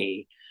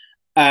say,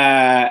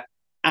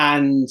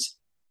 and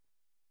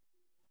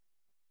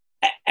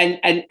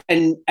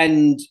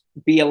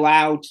be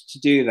allowed to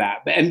do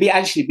that, and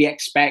be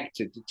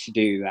expected to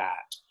do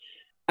that.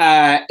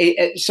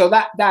 So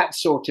that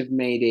sort of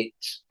made it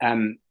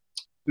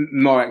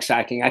more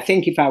exciting. I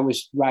think if I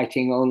was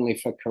writing only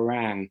for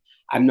Kerrang,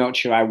 I'm not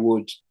sure I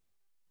would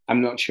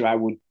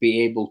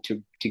be able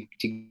to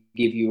give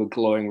you a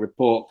glowing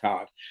report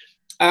card.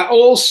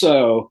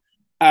 Also,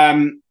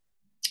 I'm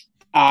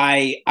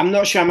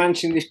not sure I'm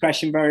answering this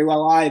question very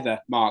well either,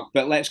 Mark.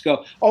 But let's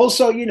go.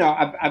 Also,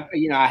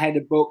 I had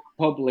a book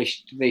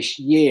published this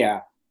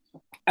year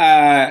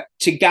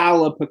to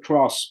gallop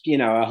across,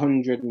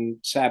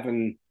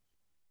 107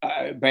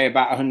 by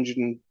about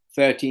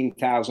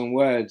 113,000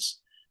 words.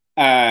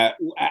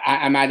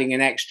 I'm adding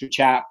an extra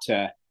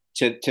chapter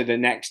to the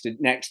next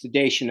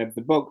edition of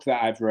the book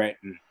that I've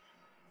written.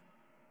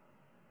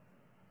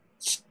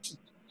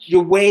 The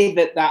way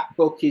that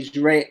book is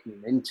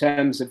written in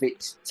terms of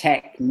its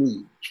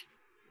technique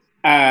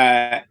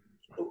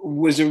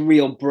was a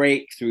real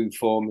breakthrough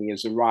for me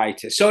as a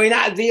writer. So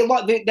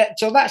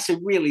so that's a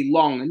really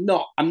long and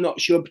I'm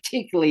not sure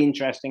particularly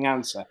interesting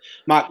answer,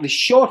 Mark. The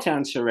short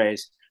answer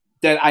is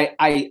that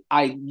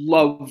I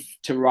love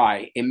to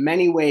write. In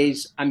many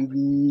ways, I'm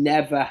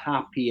never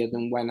happier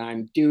than when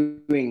I'm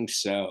doing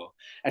so,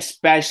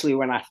 especially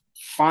when I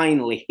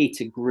finally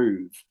hit a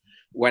groove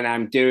when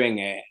I'm doing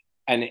it.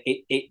 And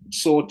it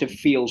sort of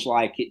feels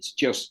like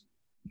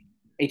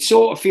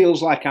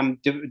I'm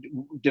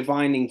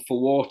divining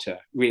for water,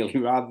 really,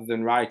 rather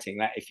than writing,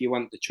 that if you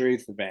want the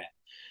truth of it.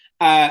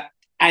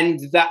 And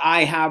that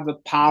I have a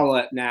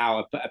palette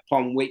now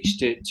upon which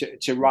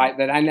to write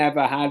that I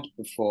never had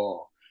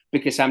before,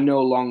 because I'm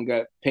no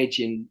longer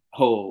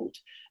pigeonholed.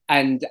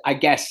 And I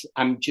guess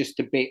I'm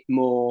just a bit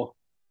more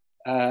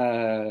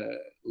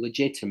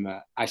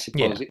legitimate, I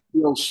suppose. Yeah. It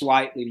feels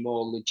slightly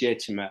more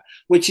legitimate,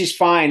 which is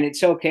fine.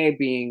 It's okay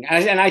being,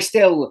 and I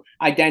still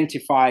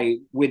identify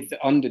with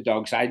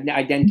underdogs. I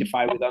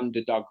identify with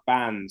underdog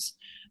bands.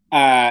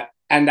 And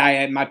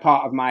my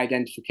part of my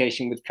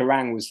identification with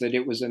Kerrang was that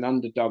it was an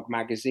underdog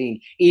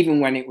magazine. Even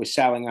when it was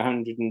selling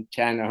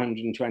 110,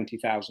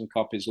 120,000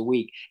 copies a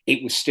week,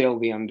 it was still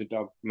the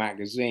underdog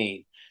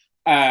magazine.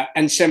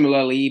 And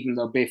similarly, even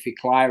though Biffy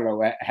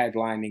Clyro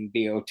headlining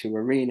the O2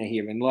 Arena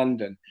here in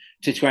London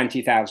to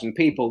 20,000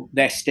 people,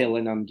 they're still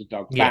an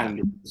underdog band.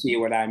 You see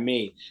what I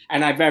mean?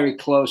 And I very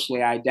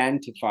closely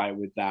identify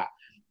with that.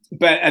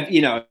 But,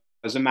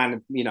 as a man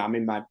of, I'm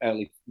in my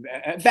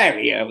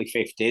very early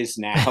 50s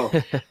now.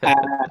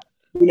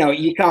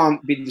 You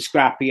can't be the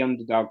scrappy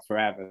underdog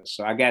forever.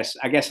 So I guess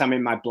I'm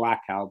in my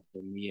Black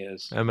Album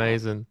years.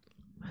 Amazing.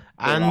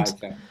 And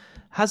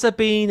has there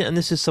been, and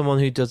this is someone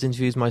who does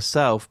interviews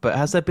myself, but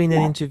has there been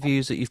any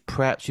interviews that you've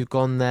prepped, you've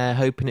gone there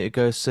hoping it would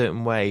go a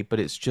certain way, but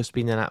it's just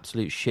been an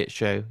absolute shit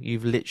show?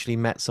 You've literally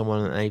met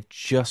someone and they've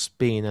just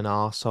been an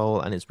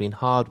arsehole, and it's been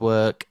hard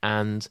work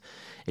and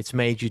it's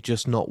made you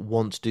just not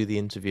want to do the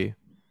interview?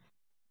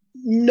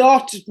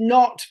 Not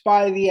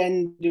by the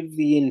end of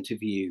the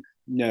interview,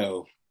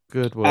 no.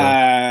 Good work.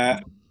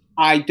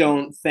 I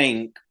don't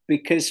think,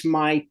 because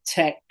my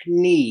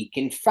technique,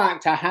 in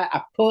fact,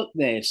 I put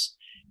this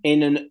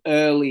in an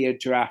earlier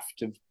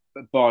draft of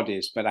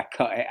Bodies, but I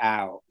cut it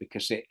out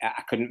because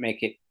I couldn't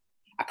make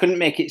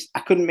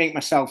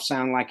myself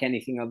sound like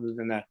anything other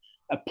than a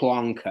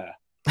plonker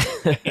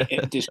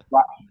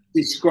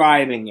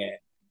describing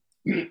it,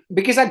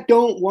 because I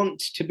don't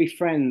want to be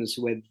friends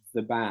with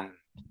the band.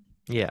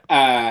 Yeah.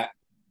 I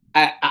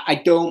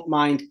don't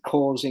mind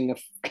causing a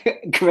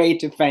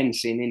great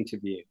offense in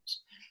interviews.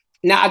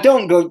 Now, I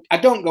don't go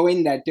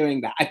in there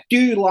doing that. I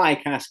do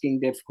like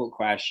asking difficult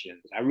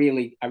questions. I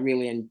really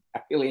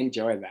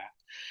enjoy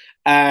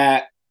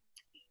that.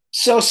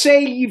 So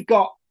say you've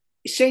got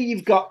a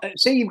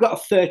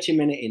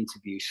 30-minute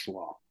interview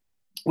slot,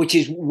 which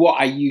is what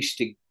I used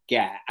to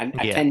get, and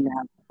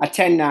I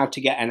tend now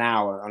to get an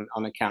hour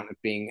on account of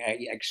being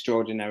an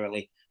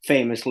extraordinarily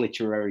famous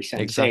literary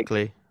sensation.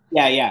 Exactly.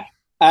 Yeah.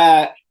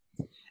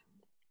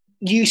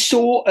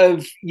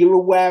 You're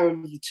aware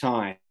of the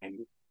time.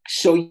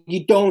 So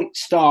you don't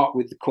start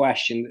with the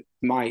question that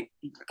might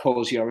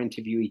cause your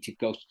interviewee to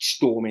go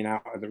storming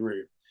out of the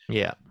room.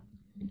 Yeah.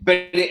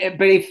 But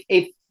if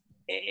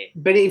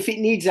it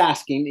needs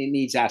asking, it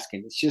needs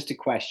asking. It's just a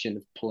question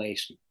of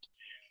placement.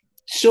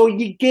 So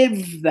you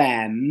give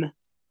them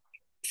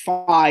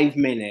 5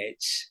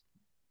 minutes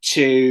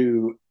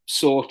to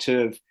sort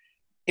of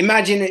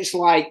imagine it's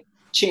like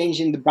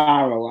changing the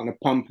barrel on a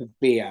pump of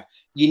beer.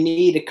 You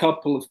need a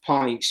couple of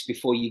pints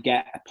before you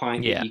get a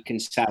pint that you can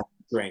sell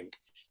and drink.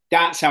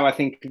 That's how I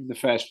think of the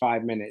first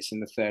 5 minutes in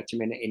the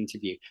 30-minute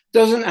interview.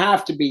 Doesn't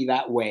have to be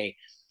that way.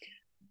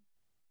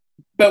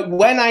 But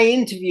when I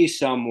interview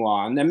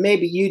someone, and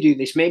maybe you do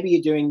this, maybe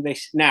you're doing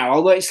this now,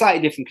 although it's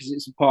slightly different because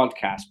it's a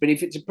podcast, but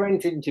if it's a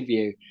print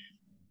interview,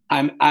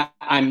 I'm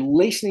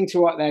listening to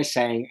what they're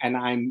saying and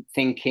I'm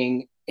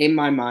thinking in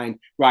my mind,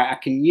 right, I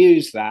can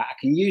use that. I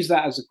can use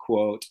that as a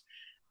quote.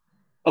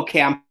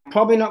 Okay, I'm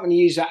probably not going to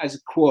use that as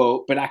a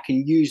quote, but I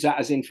can use that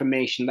as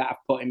information that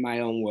I've put in my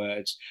own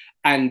words.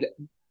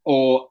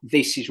 Or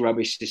this is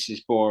rubbish, this is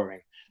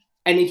boring.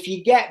 And if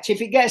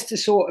it gets to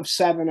sort of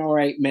 7 or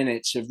 8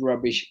 minutes of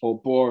rubbish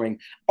or boring,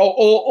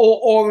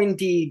 or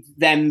indeed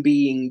them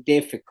being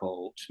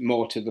difficult,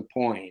 more to the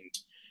point,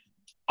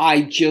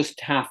 I just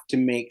have to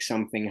make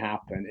something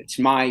happen. It's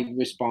my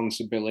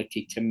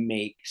responsibility to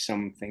make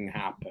something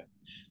happen.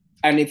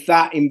 And if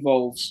that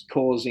involves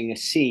causing a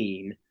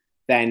scene,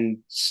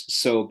 then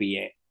so be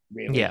it,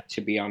 really,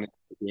 to be honest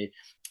with you.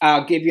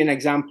 I'll give you an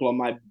example. On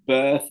my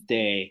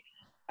birthday,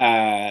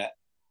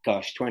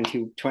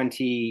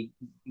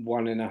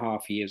 21 and a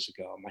half years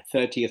ago, my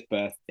 30th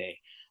birthday,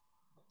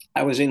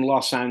 I was in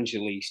Los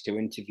Angeles to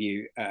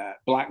interview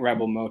Black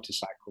Rebel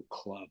Motorcycle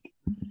Club,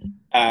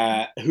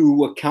 who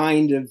were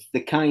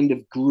the kind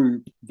of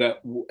group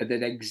that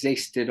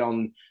existed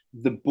on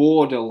the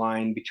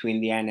borderline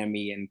between the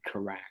NME and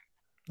Kerrang.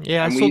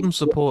 Yeah, and I saw them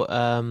support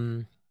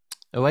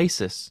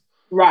Oasis.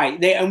 Right,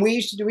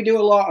 we do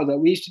a lot of that.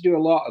 We used to do a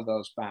lot of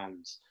those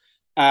bands,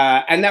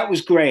 and that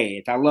was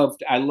great. I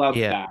loved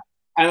that.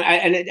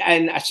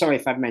 And sorry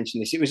if I've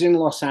mentioned this. It was in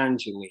Los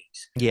Angeles.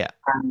 Yeah.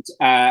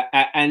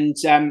 And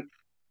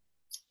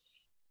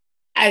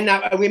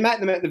we met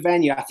them at the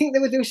venue. I think they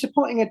were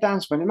supporting a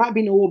dance band. It might have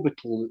been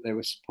Orbital that they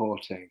were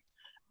supporting,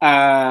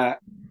 or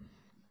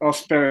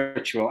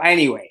Spiritual.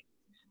 Anyway,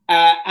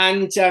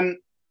 and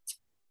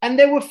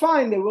they were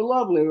fine. They were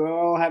lovely. We were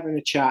all having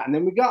a chat. And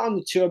then we got on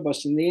the tour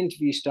bus and the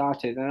interview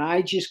started. And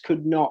I just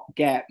could not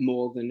get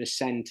more than a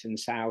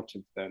sentence out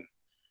of them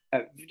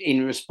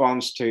in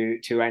response to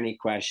any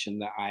question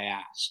that I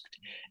asked.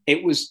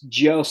 It was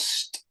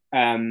just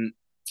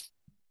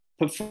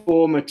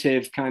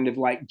performative, kind of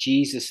like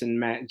Jesus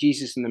and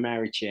the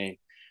Mary Chain,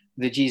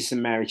 the Jesus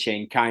and Mary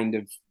Chain kind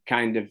of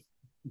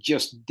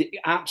just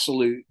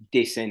absolute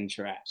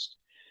disinterest.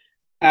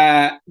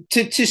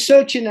 To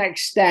such an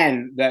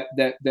extent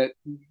that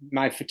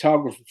my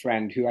photographer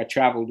friend, who I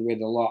traveled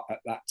with a lot at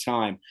that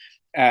time,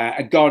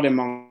 a god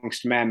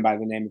amongst men by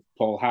the name of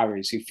Paul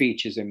Harris, who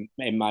features in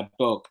my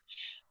book,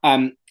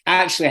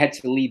 actually had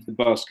to leave the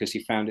bus because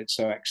he found it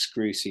so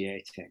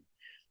excruciating.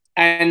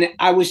 And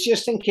I was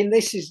just thinking,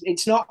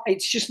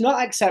 it's just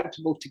not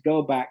acceptable to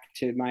go back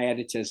to my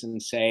editors and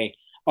say,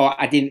 oh,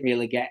 I didn't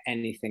really get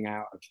anything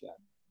out of them.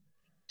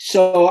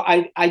 So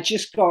I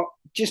just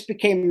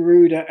became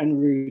ruder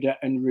and ruder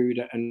and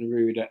ruder and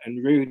ruder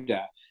and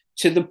ruder,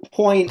 to the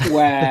point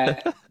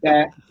where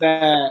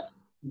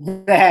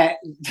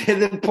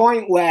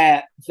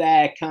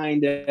they're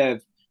kind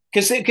of,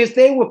 because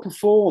they were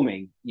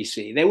performing, you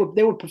see, they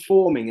were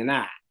performing an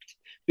act,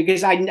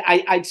 because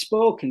I'd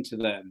spoken to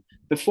them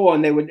before,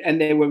 and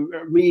they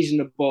were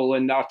reasonable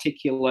and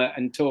articulate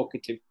and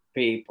talkative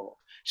people.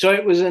 So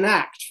it was an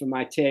act for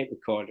my tape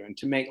recorder and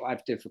to make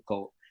life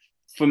difficult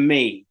for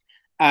me.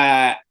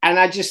 And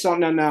I just thought,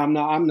 no, I'm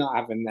not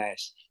having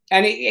this.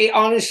 And it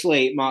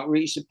honestly, Mark,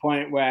 reached a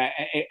point where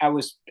I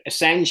was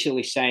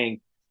essentially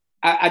saying,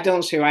 I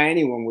don't see why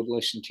anyone would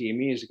listen to your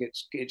music.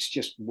 It's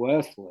just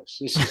worthless.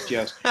 This is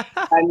just,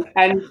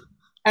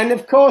 and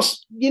of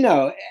course, you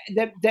know,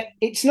 that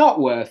it's not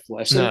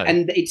worthless, no.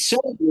 and it's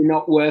certainly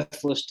not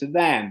worthless to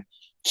them.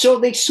 So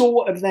they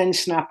sort of then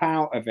snap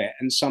out of it,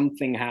 and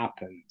something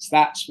happens.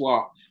 That's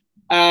what.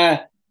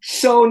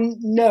 So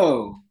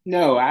no,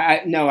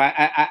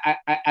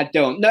 I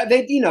don't. No,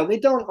 they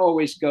don't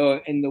always go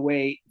in the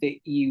way that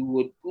you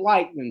would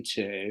like them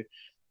to,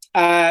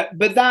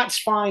 but that's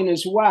fine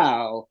as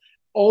well.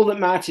 All that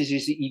matters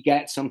is that you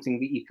get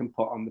something that you can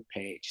put on the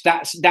page.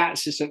 That's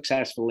a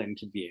successful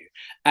interview,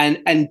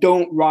 and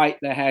don't write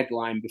the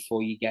headline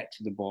before you get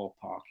to the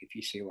ballpark, if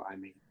you see what I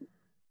mean.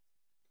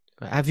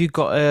 Have you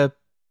got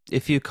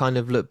if you kind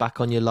of look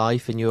back on your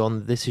life and you're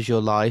on This Is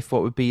Your Life,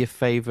 what would be your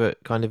favourite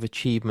kind of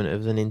achievement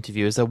of an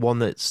interview? Is there one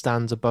that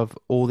stands above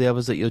all the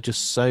others that you're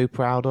just so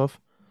proud of?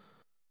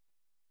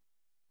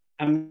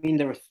 I mean,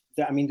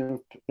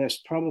 there's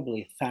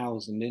probably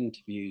 1,000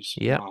 interviews,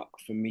 Mark,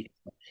 for me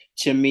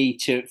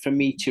to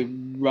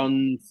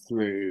run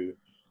through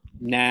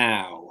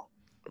now.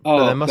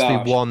 But there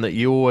must be one that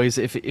you always,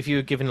 if you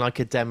were given like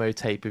a demo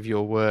tape of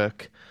your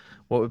work,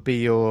 what would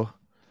be on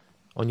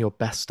your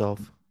best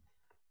of?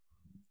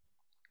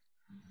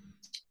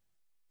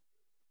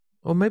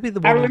 Or maybe the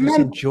one you just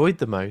enjoyed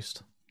the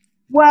most.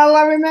 Well,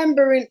 I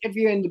remember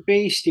interviewing the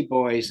Beastie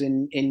Boys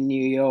in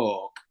New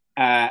York,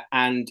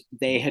 and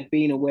they had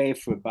been away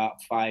for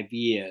about 5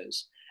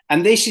 years.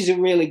 And this is a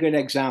really good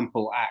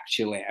example,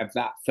 actually, of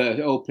that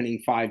first opening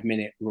 5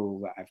 minute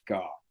rule that I've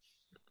got.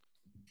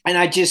 And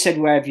I just said,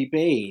 "Where have you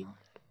been?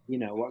 You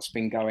know, what's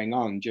been going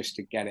on?" Just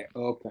to get it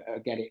open,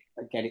 get it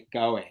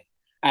going.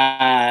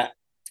 And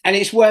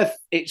it's worth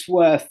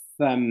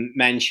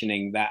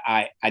mentioning that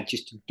I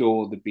just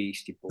adore the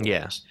Beastie Boys.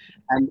 Yeah.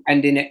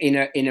 And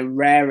in a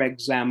rare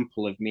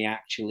example of me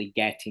actually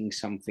getting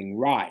something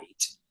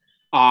right,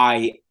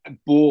 I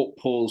bought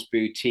Paul's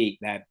Boutique,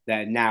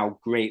 their now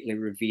greatly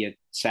revered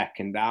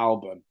second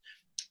album,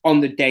 on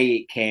the day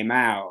it came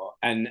out.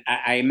 And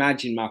I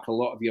imagine, Mark, a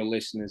lot of your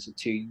listeners are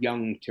too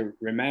young to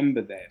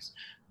remember this.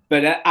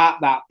 But at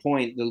that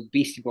point, the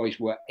Beastie Boys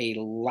were a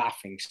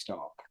laughing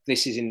stock.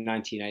 This is in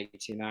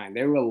 1989.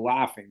 They were a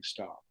laughing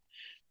stock.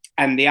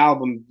 And the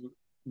album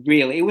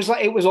really, it was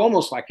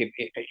almost like a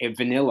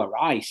Vanilla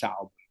Ice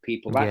album.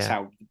 That's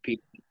how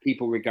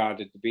people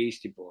regarded the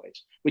Beastie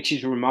Boys, which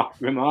is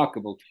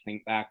remarkable to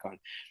think back on.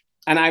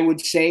 And I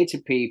would say to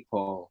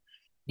people,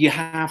 you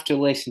have to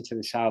listen to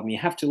this album. You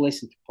have to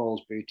listen to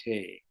Paul's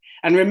Boutique.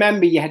 And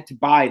remember, you had to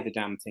buy the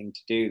damn thing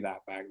to do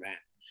that back then.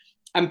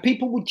 And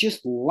people would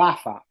just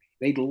laugh at me.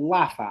 They'd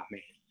laugh at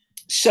me.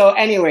 So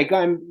anyway,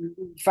 going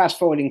fast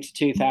forwarding to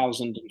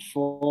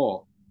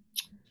 2004.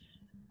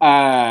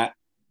 And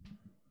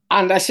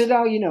I said,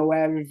 "Oh,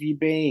 where have you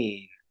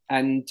been?"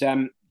 And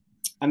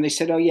they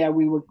said, "Oh, yeah,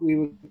 we were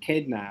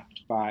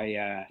kidnapped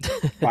by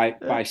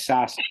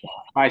Sasquatch.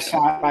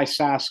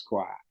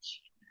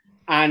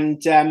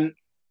 And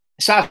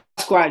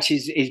Sasquatch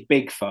is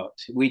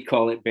Bigfoot. We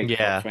call it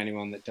Bigfoot for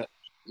anyone that doesn't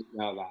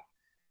know that."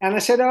 And I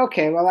said,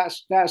 "Okay, well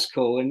that's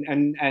cool."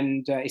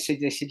 And they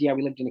said, "Yeah,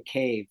 we lived in a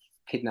cave,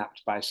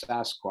 kidnapped by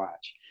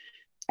Sasquatch."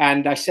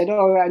 And I said,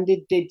 "Oh, and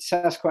did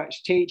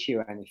Sasquatch teach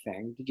you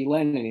anything? Did you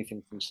learn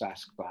anything from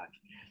Sasquatch?"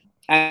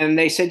 And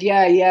they said,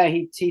 "Yeah,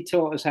 he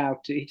taught us how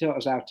to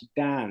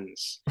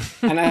dance."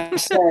 And I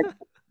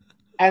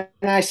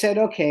said,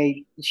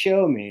 "Okay,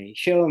 show me."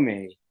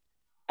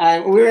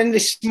 And we were in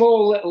this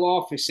small little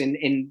office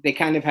in they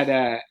kind of had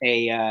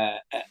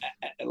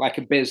like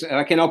a business,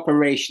 like an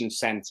operations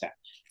center.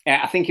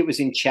 I think it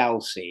was in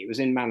Chelsea. It was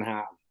in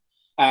Manhattan.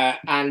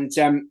 And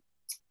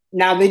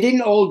now they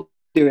didn't all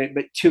do it,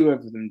 but two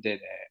of them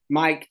did it.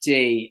 Mike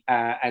D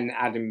and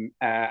Adam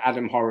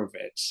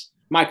Horowitz,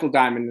 Michael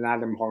Diamond and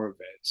Adam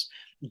Horowitz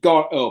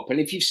got up. And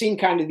if you've seen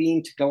kind of the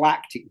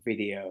Intergalactic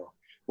video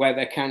where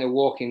they're kind of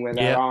walking with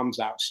their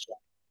arms outstretched,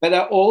 but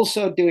they're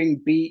also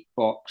doing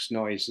beatbox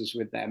noises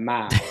with their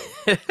mouth.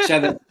 So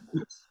they're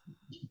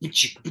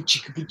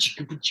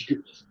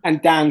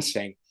and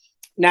dancing.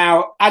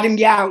 Now, Adam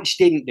Yauch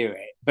didn't do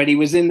it, but he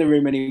was in the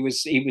room and he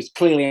was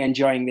clearly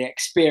enjoying the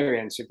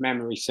experience, if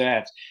memory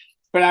serves.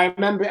 But I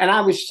remember, and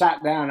I was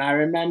sat down, I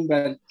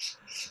remember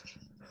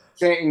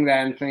sitting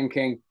there and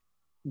thinking,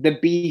 the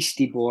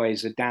Beastie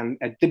Boys are dancing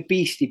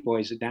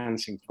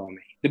for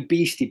me. The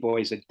Beastie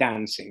Boys are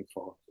dancing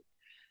for me.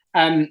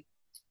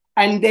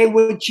 And they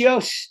were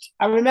just,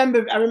 I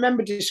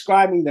remember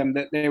describing them,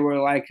 that they were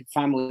like a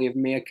family of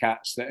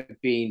meerkats that had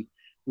been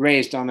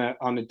raised on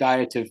a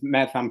diet of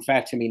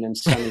methamphetamine and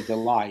Sunny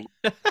Delight.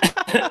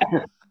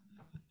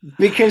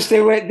 Because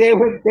they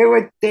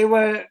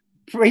were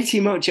pretty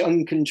much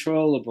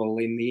uncontrollable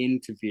in the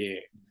interview.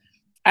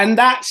 And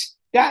that's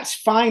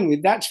fine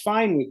with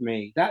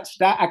me.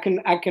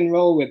 I can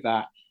roll with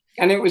that.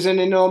 And it was an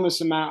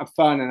enormous amount of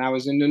fun, and I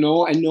was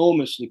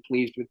enormously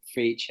pleased with the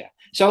feature.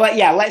 So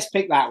let's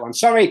pick that one.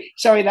 Sorry,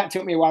 that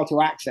took me a while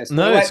to access.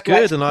 No, it's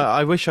good, and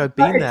I wish I'd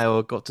been there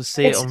or got to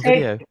see it on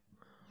video.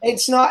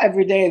 It's not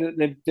every day that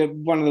the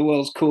one of the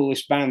world's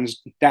coolest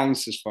bands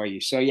dances for you.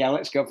 So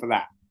let's go for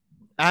that.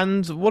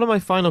 And one of my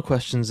final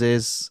questions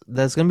is,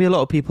 there's going to be a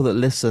lot of people that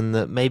listen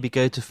that maybe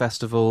go to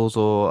festivals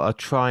or are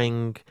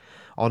trying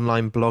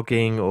online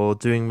blogging or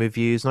doing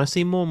reviews, and I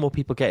see more and more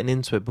people getting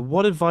into it. But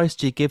what advice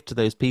do you give to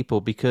those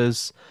people?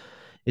 Because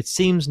it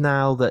seems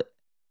now that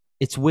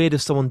it's weird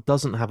if someone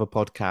doesn't have a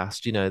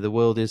podcast. The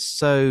world is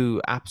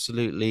so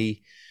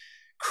absolutely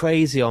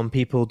crazy on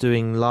people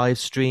doing live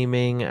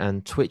streaming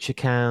and Twitch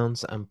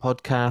accounts and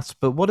podcasts.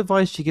 But what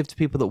advice do you give to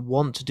people that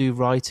want to do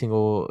writing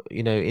or,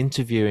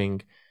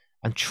 interviewing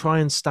and try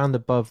and stand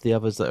above the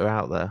others that are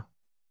out there?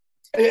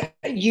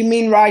 You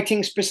mean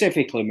writing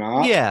specifically,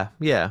 Mark? Yeah.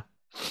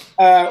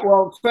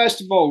 Well, first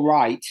of all,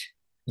 write.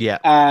 Yeah.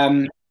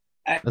 I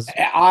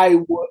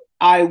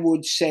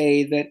would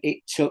say that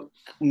it took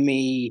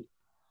me.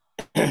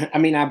 I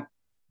mean, I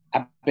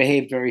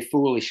behaved very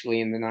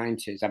foolishly in the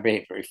 90s. I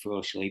behaved very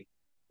foolishly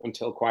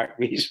until quite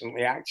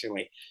recently,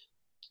 actually.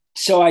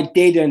 So I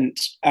didn't.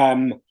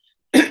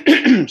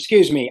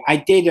 Excuse me. I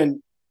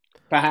didn't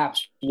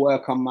perhaps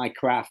work on my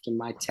craft and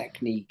my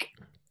technique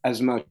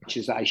as much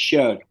as I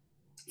should.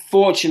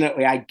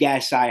 Fortunately, I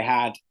guess I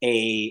had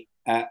a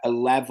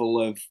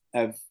level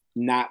of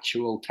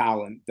natural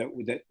talent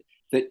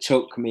that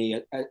took me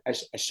a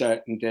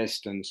certain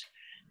distance.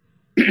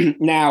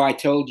 Now, I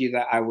told you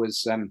that I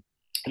was. I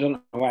don't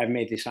know why I've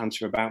made this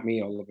answer about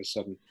me all of a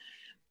sudden.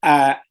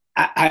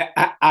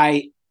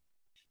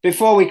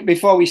 Before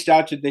we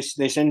started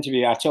this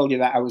interview, I told you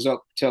that I was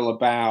up till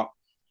about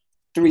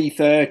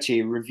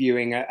 3:30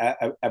 reviewing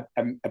a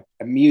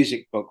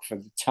music book for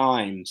the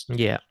Times.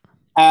 Yeah.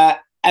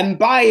 And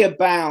by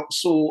about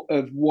sort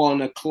of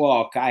 1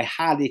 o'clock, I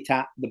had it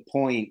at the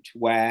point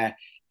where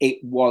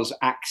it was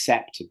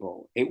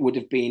acceptable. It would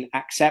have been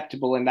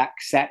acceptable and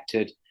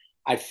accepted,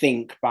 I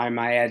think, by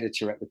my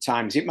editor at the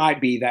Times. It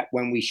might be that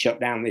when we shut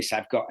down this,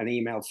 I've got an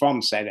email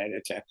from said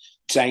editor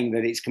saying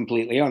that it's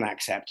completely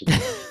unacceptable.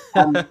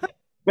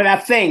 But I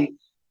think,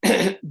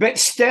 but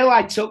still,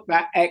 I took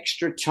that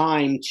extra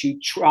time to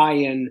try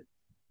and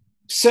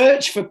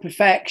search for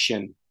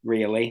perfection,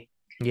 really.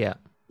 Yeah.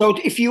 So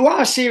if you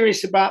are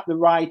serious about the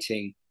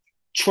writing,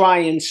 try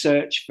and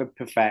search for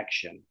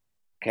perfection.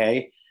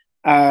 Okay.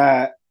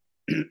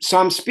 So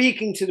I'm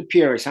speaking to the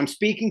purists. I'm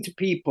speaking to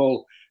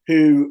people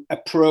who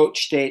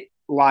approached it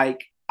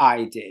like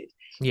I did.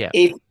 Yeah.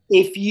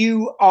 If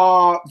you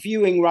are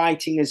viewing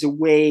writing as a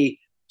way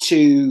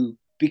to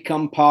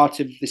become part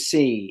of the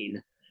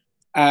scene,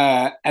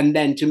 and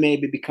then to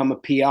maybe become a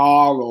PR,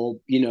 or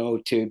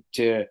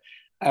to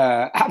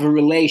have a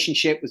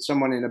relationship with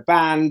someone in a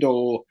band,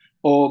 or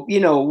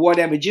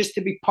whatever, just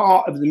to be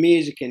part of the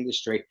music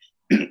industry,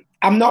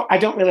 I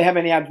don't really have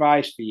any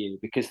advice for you,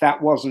 because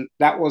that wasn't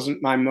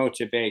my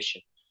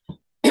motivation.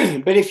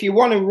 But if you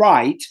want to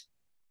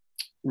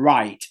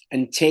write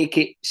and take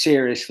it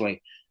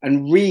seriously,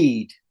 and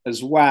read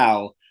as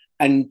well,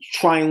 and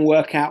try and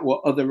work out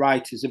what other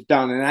writers have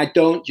done. And I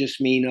don't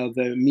just mean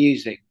other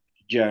music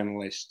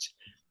journalists,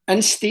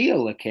 and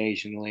steal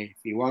occasionally if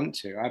you want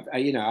to.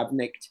 I've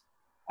nicked.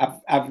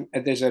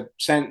 There's a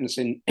sentence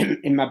in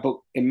my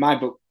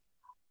book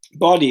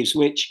Bodies,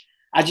 which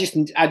I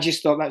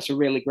just thought that's a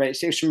really great.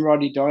 It's from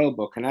Roddy Doyle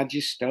book, and I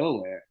just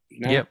stole it.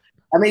 Yep.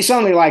 I mean, it's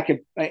only like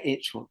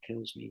it's what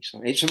kills me.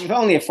 So it's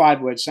only a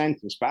 5-word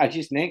sentence, but I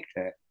just nicked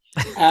it.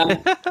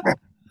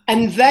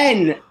 And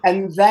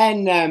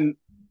then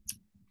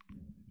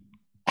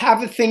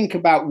have a think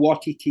about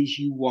what it is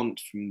you want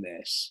from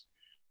this.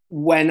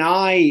 When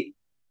I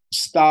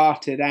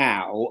started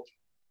out,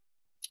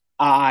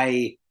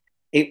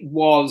 it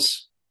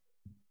was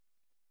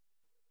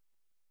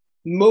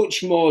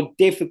much more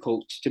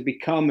difficult to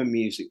become a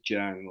music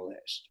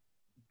journalist,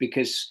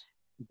 because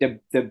the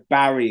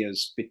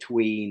barriers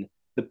between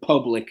the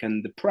public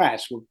and the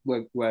press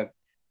were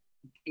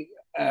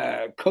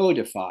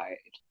codified.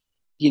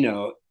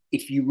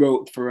 If you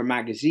wrote for a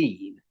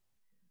magazine,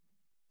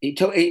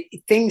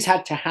 things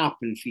had to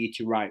happen for you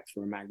to write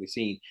for a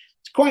magazine.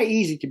 It's quite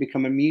easy to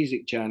become a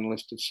music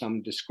journalist of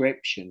some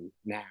description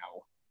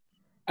now,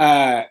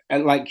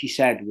 like you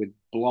said, with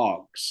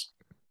blogs,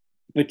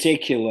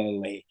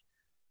 particularly.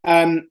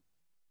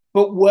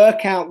 But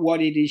work out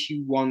what it is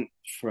you want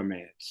from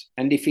it,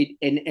 and if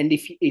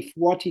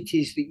what it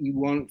is that you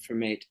want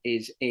from it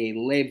is a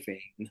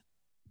living,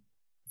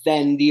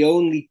 then the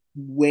only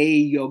way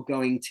you're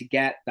going to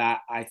get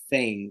that, I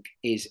think,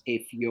 is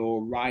if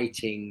your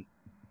writing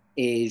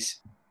is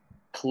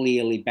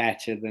clearly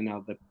better than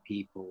other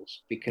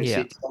people's,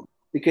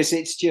 because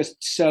it's just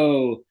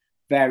so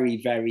very,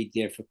 very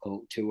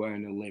difficult to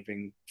earn a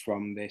living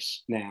from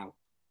this now.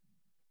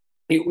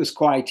 It was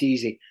quite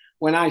easy.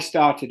 When I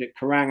started at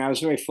Kerrang, I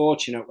was very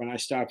fortunate when I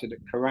started at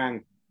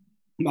Kerrang,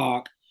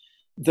 Mark,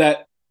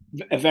 that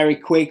very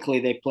quickly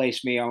they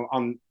placed me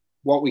on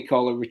what we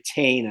call a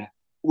retainer,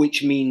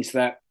 which means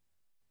that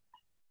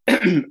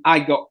I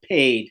got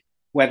paid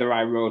whether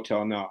I wrote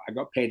or not. I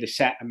got paid a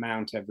set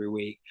amount every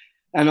week.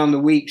 And on the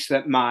weeks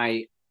that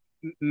my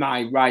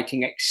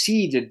writing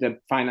exceeded the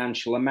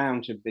financial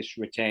amount of this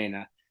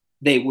retainer,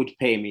 they would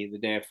pay me the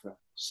difference.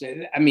 So,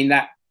 I mean,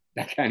 that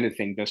kind of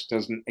thing just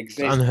doesn't exist.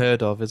 It's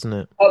unheard of, isn't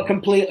it? Oh,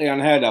 completely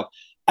unheard of.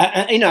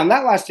 And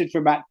that lasted for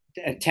about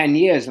 10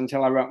 years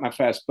until I wrote my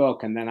first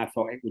book. And then I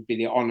thought it would be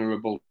the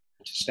honorable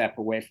to step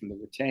away from the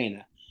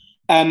retainer.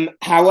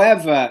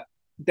 However,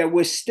 there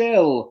were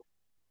still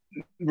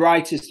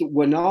writers that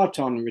were not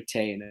on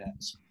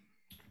retainers.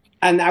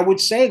 And I would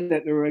say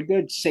that there were a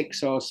good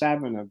 6 or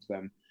 7 of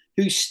them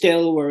who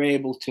still were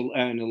able to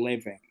earn a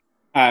living,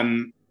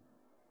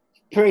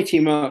 pretty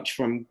much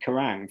from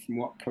Kerrang, from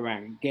what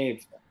Kerrang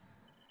gave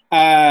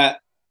them.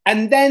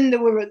 And then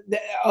there were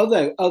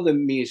other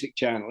music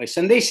journalists,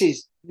 and this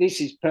is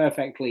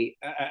perfectly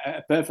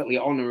a perfectly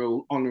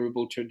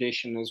honorable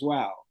tradition as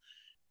well,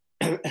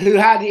 who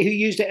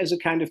used it as a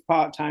kind of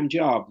part-time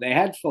job. They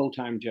had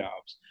full-time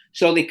jobs,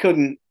 so they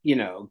couldn't,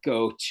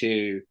 go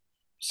to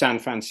San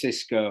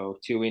Francisco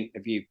to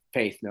interview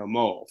Faith No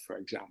More, for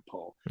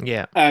example.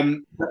 Yeah.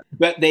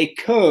 But they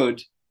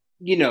could,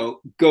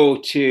 go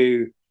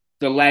to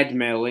the Lead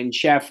Mill in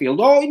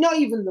Sheffield, or not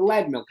even the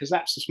Lead Mill, because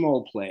that's a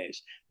small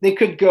place. They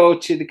could go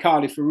to the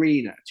Cardiff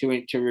Arena to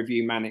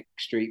review Manic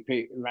Street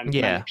Prelude,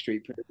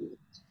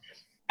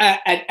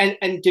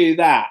 and do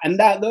that. And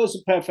those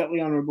are perfectly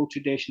honourable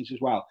traditions as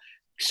well.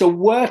 So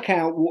work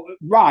out,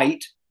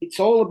 write. It's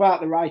all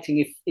about the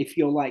writing. If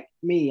you're like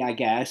me, I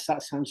guess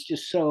that sounds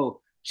just so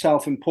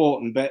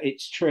self-important, but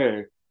it's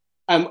true.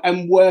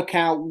 And work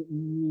out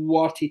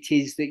what it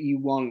is that you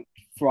want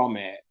from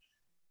it.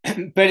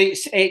 But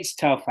it's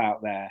tough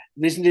out there.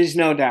 There's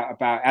no doubt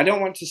about it. I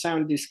don't want to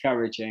sound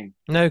discouraging.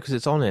 No, because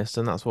it's honest,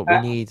 and that's what we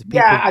need. People,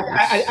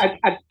 yeah,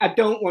 I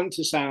don't want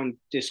to sound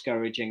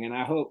discouraging, and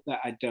I hope that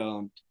I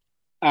don't.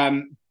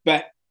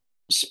 But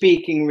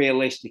speaking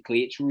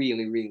realistically, it's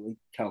really, really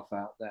tough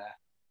out there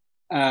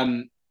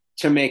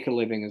to make a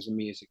living as a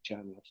music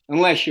journalist,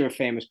 unless you're a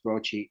famous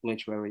broadsheet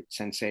literary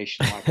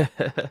sensation.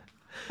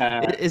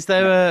 Is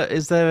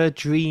there a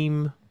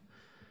dream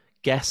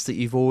guest that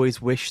you've always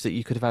wished that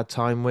you could have had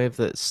time with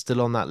that's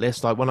still on that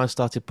list? Like when I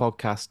started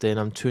podcasting,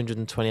 I'm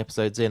 220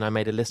 episodes in, I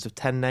made a list of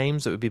 10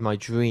 names that would be my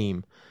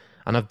dream,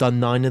 and I've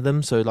done 9 of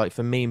them. So like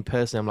for me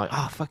personally, I'm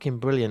like, fucking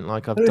brilliant.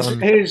 Like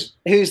who's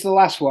the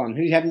last one?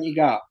 Who haven't you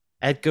got?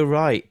 Edgar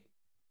Wright.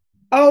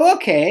 Oh,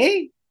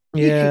 okay.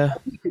 Yeah,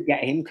 you could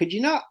get him, could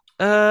you not?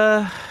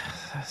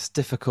 It's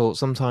difficult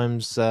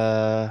sometimes.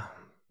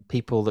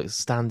 People that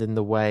stand in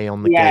the way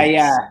on the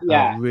gates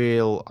are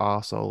real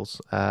arseholes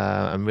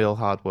and real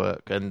hard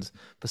work. And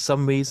for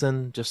some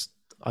reason, just,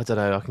 I don't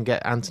know, I can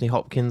get Anthony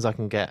Hopkins, I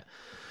can get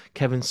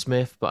Kevin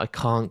Smith, but I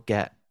can't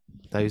get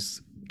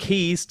those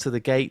keys to the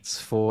gates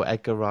for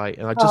Edgar Wright.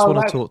 And I just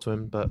want to talk to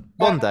him, but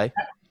one day.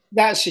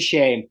 That's a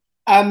shame.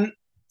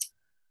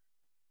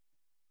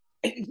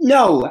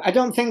 No, I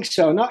don't think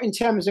so. Not in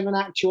terms of an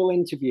actual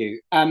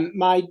interview.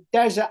 My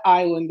desert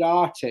island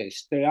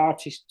artist, the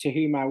artist to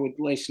whom I would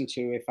listen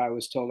to if I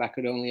was told I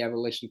could only ever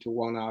listen to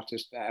one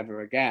artist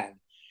ever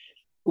again,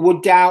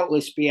 would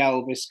doubtless be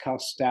Elvis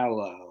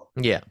Costello.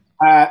 Yeah.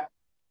 And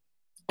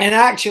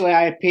actually,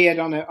 I appeared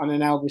on an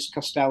Elvis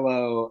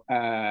Costello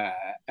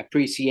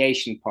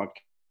appreciation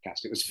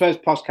podcast. It was the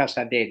first podcast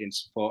I did in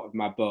support of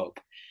my book.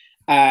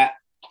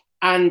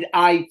 And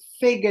I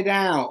figured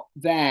out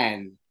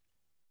then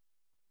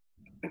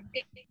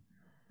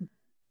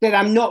that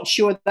I'm not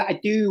sure that I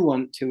do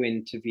want to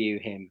interview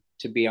him,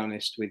 to be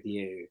honest with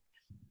you,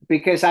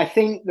 because I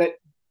think that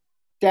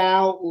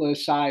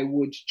doubtless I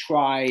would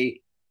try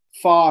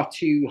far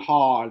too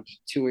hard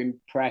to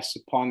impress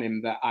upon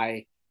him that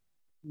I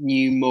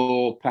knew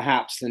more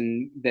perhaps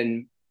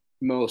than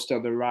most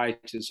other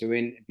writers who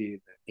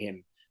interviewed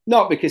him.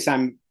 Not because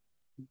I'm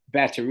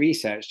better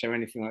researched or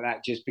anything like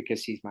that, just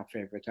because he's my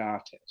favorite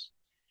artist.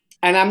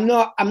 And I'm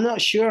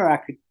not sure I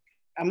could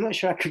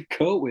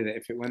cope with it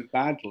if it went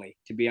badly,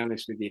 to be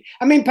honest with you.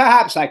 I mean,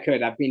 perhaps I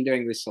could. I've been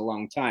doing this a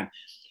long time.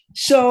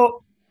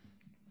 So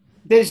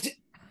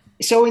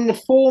in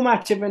the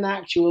format of an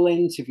actual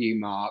interview,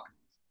 Mark,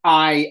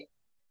 I'm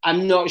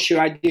not sure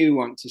I do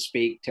want to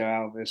speak to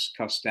Elvis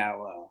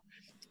Costello.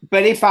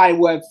 But if I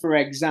were, for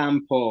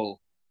example,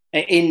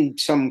 in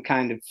some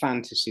kind of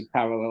fantasy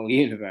parallel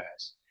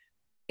universe,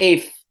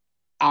 if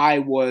I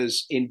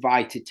was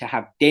invited to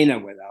have dinner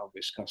with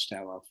Elvis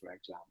Costello, for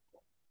example,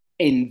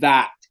 in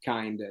that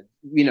kind of,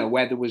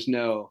 where there was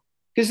no,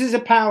 because there's a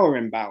power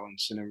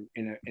imbalance in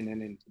an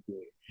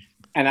interview,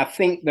 and I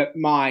think that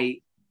my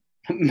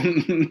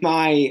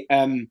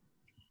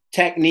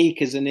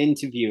technique as an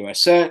interviewer,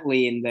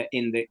 certainly in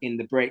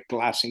the break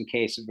glass in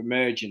case of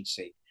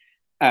emergency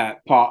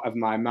part of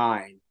my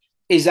mind,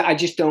 is that I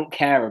just don't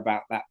care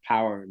about that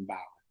power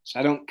imbalance.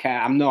 I don't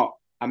care. I'm not.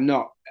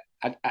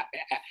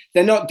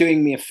 They're not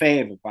doing me a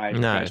favor by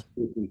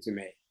speaking to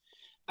me.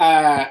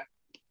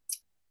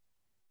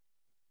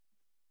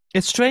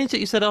 It's strange that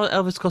you said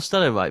Elvis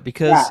Costello, right?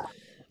 Because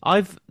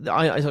I'm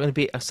going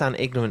to sound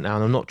ignorant now,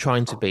 and I'm not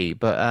trying to be,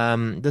 but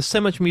there's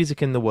so much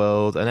music in the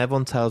world, and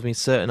everyone tells me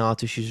certain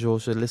artists you should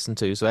also listen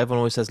to. So everyone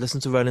always says,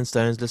 listen to Rolling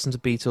Stones, listen to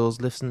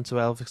Beatles, listen to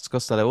Elvis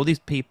Costello, all these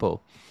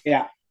people.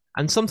 Yeah.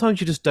 And sometimes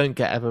you just don't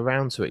get ever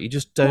around to it. You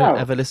just don't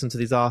ever listen to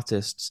these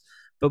artists.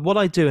 But what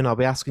I do, and I'll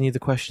be asking you the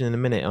question in a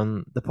minute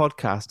on the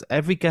podcast,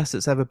 every guest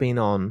that's ever been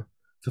on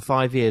for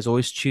 5 years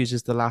always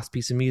chooses the last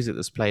piece of music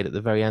that's played at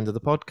the very end of the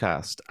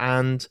podcast.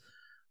 And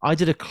I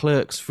did a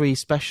Clerks free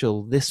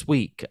special this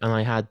week, and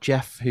I had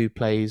Jeff, who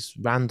plays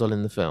Randall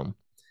in the film.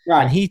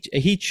 Right. And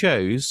he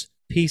chose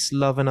Peace,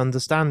 Love and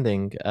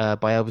Understanding by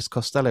Elvis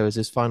Costello as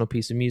his final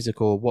piece of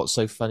music, or What's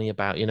So Funny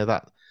About,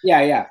 that.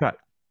 Yeah. Track.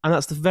 And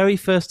that's the very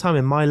first time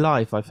in my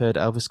life I've heard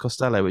Elvis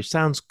Costello, which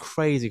sounds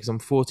crazy because I'm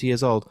 40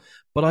 years old,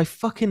 but I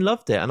fucking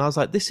loved it. And I was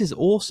like, this is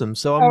awesome.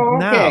 So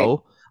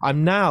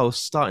I'm now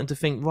starting to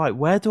think, right,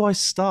 where do I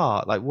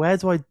start? Like, where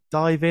do I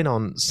dive in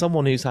on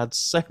someone who's had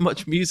so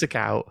much music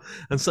out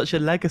and such a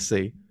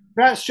legacy?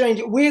 That's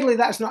strange. Weirdly,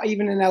 that's not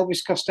even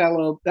Elvis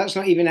Costello's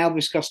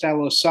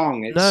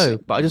song. No,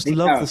 but I just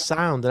love the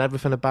sound and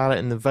everything about it,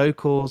 and the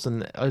vocals,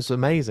 and it was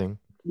amazing.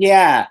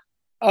 Yeah.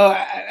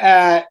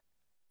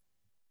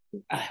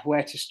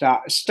 Where to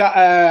start?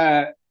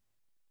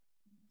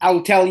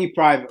 I'll tell you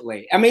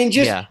privately. I mean,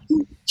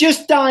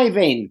 just dive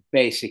in,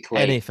 basically.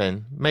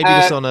 Anything. Maybe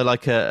just on a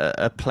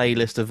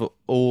playlist of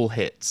all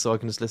hits, so I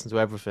can just listen to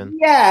everything.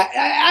 Yeah,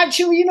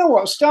 actually, you know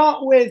what?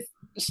 Start with.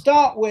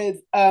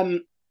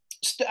 I'm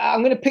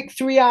going to pick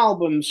 3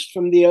 albums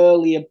from the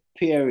earlier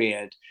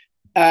period.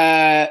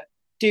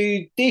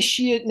 Do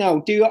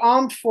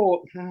Armed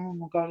Force. Oh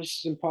my God, this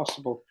is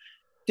impossible.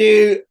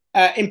 Do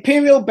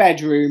Imperial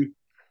Bedroom.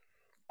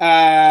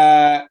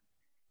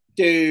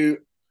 do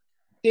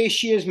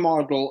this year's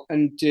model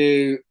and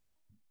do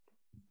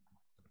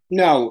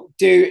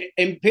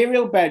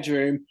Imperial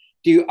Bedroom,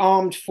 do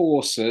Armed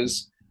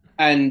Forces,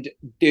 and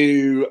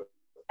do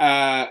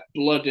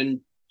Blood and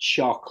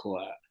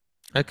Chocolate.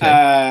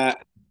 Okay.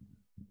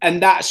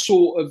 And that's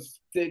sort of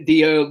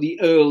the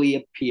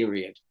earlier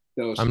period.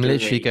 I'm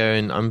literally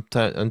going.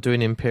 I'm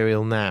doing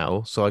Imperial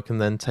now, so I can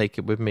then take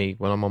it with me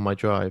when I'm on my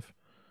drive.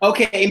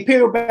 Okay,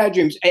 Imperial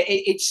Bedrooms.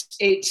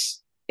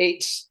 It's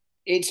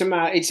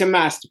a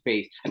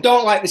masterpiece. I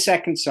don't like the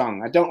second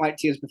song. I don't like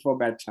Tears Before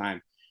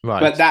Bedtime. Right.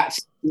 But that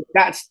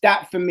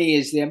for me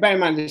is the. Bear in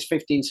mind, there's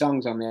 15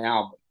 songs on the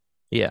album.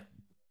 Yeah.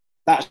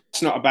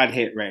 That's not a bad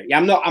hit rate.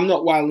 I'm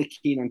not wildly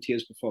keen on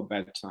Tears Before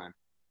Bedtime.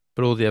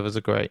 But all the others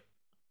are great.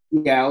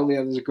 Yeah, all the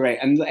others are great.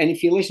 And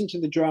if you listen to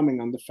the drumming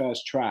on the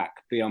first track,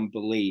 Beyond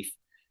Belief,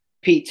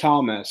 Pete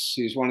Thomas,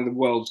 who's one of the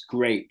world's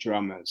great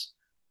drummers,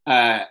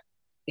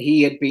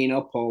 he had been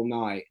up all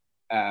night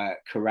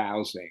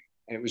carousing.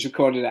 It was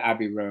recorded at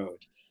Abbey Road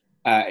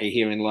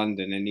here in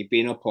London, and he'd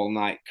been up all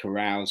night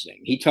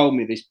carousing. He told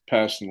me this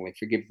personally,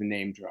 forgive the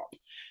name drop.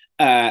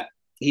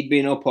 He'd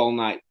been up all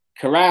night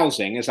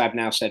carousing, as I've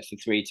now said for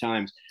 3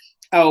 times.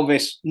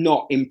 Elvis,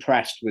 not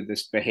impressed with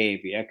this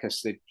behavior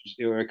because they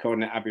were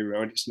recording at Abbey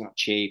Road, it's not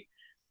cheap,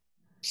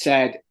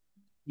 said,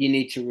 you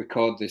need to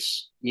record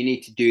this, you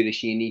need to do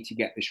this, you need to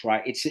get this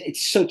right.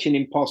 It's such an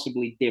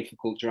impossibly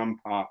difficult drum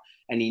part,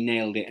 and he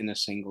nailed it in a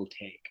single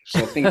take.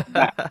 So think of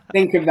that.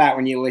 Think of that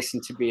when you listen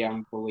to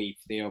Beyond Belief,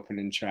 the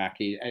opening track.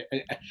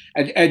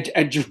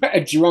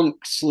 A drunk,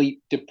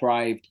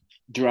 sleep-deprived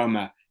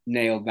drummer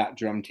nailed that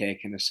drum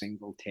take in a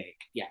single take.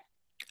 Yeah.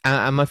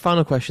 And my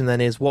final question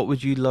then is, what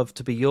would you love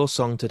to be your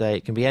song today?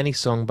 It can be any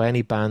song by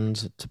any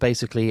band to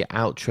basically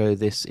outro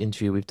this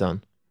interview we've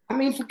done. I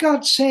mean, for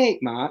God's sake,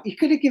 Mark, you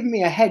could have given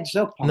me a heads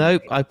up on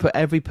Nope, it. I put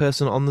every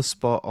person on the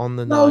spot on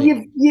the night. Well,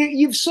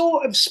 you've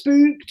sort of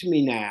spooked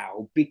me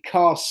now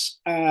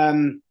because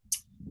someone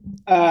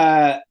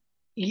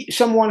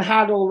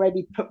had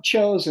already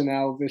chosen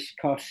Elvis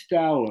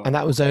Costello. And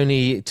that was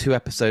only 2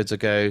 episodes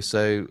ago,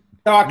 so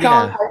I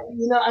can't,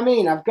 you know what I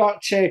mean? I've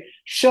got to.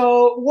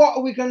 So, what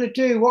are we going to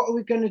do? What are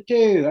we going to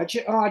do?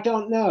 I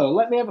don't know.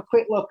 Let me have a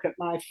quick look at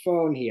my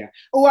phone here.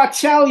 Oh, I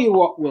tell you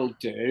what we'll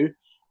do.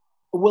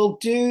 We'll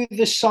do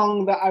the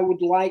song that I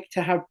would like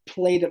to have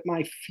played at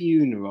my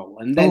funeral,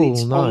 and then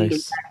it's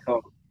nice. On the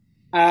record.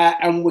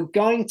 And we're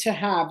going to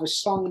have a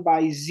song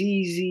by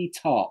ZZ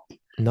Top.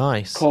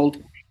 Nice. Called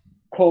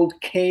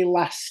Que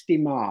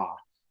Lastimar.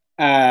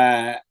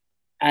 And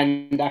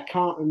I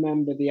can't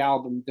remember the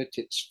album that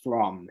it's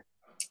from.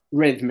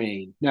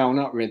 Rhythmine. No,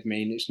 not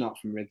Rhythmine. It's not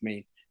from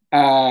Rhythmine.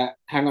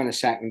 Hang on a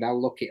second. I'll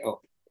look it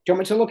up. Do you want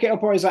me to look it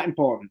up, or is that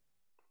important?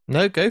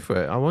 No, go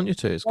for it. I want you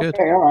to. It's good.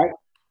 Okay, all right.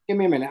 Give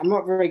me a minute. I'm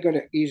not very good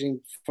at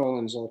using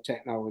phones or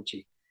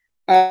technology.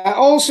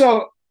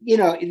 Also,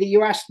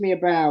 you asked me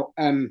about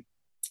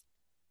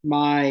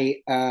my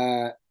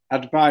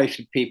advice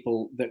for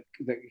people that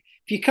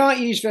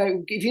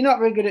if you're not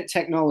very good at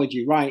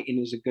technology, writing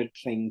is a good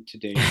thing to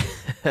do.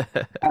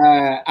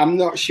 I'm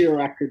not sure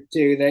I could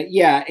do that.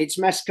 Yeah, it's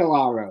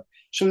Mescalero.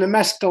 It's from the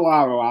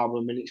Mescalero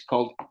album, and it's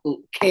called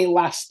Que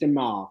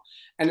Lastimar.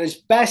 And as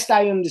best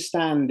I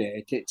understand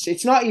it,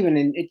 it's not even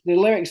the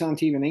lyrics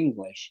aren't even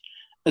English.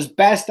 As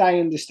best I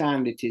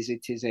understand it is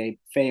a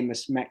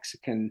famous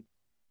Mexican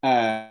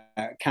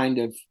kind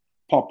of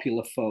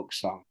popular folk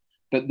song.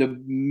 But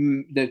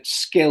the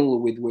skill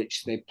with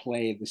which they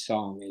play the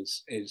song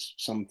is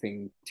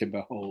something to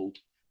behold.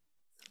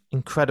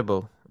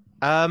 Incredible.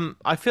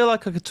 I feel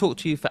like I could talk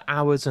to you for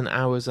hours and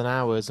hours and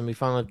hours, and we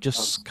finally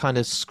just kind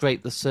of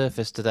scraped the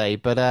surface today.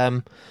 But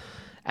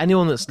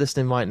anyone that's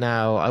listening right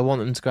now, I want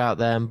them to go out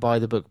there and buy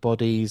the book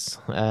Bodies,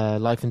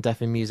 Life and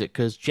Death in Music,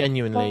 because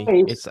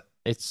genuinely,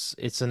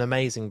 it's an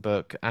amazing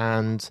book.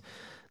 And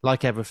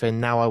like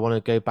everything, now I want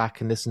to go back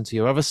and listen to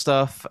your other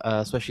stuff,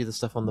 especially the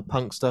stuff on the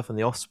punk stuff and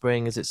the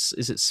Offspring. Is it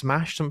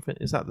Smash something?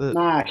 Is that the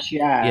Smash?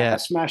 Yeah.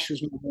 Smash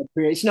was my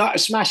period. It's not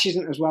Smash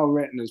isn't as well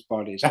written as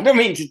Bodies. I don't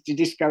mean to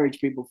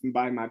discourage people from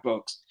buying my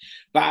books,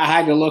 but I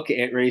had a look at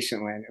it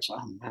recently, and it's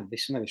like, oh man,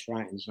 some of this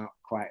writing's not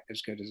quite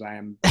as good as I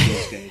am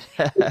these days.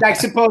 Which I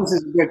suppose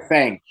is a good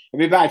thing. It'd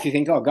be bad if you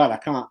think, oh God, I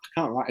can't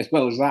write as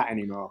well as that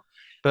anymore.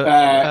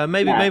 But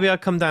maybe I'll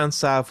come down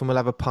south and we'll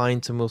have a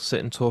pint and we'll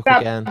sit and talk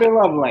again. That'd be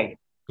lovely.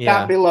 Yeah.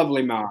 That'd be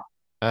lovely, Mark.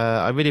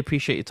 I really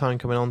appreciate your time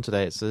coming on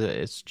today.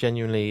 It's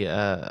genuinely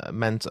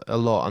meant a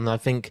lot, and I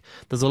think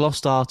there's a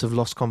lost art of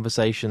lost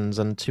conversations,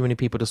 and too many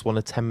people just want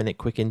a 10-minute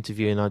quick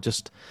interview, and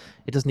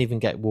it doesn't even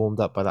get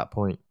warmed up by that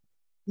point.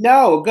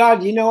 No,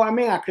 God, you know what I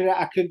mean? I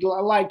could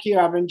like you,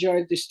 I've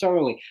enjoyed this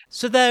thoroughly.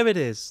 So there it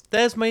is.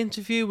 There's my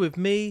interview with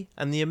me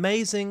and the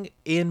amazing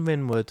Ian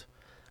Rinwood.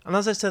 And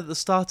as I said at the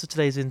start of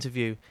today's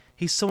interview,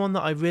 he's someone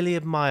that I really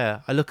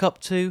admire, I look up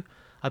to.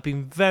 I've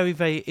been very,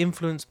 very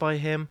influenced by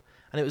him,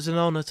 and it was an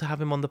honour to have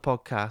him on the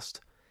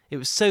podcast. It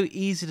was so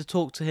easy to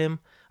talk to him,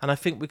 and I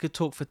think we could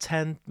talk for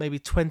 10, maybe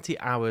 20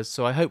 hours,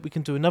 so I hope we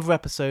can do another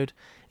episode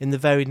in the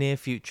very near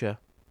future.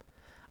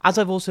 As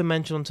I've also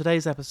mentioned on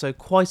today's episode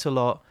quite a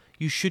lot,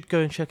 you should go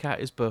and check out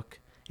his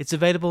book. It's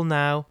available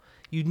now.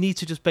 You need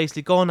to just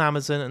basically go on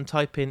Amazon and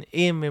type in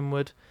Ian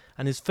Minwood,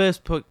 and his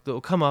first book that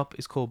will come up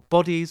is called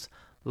Bodies,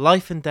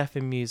 Life and Death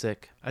in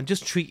Music. And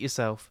just treat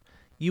yourself.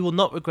 You will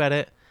not regret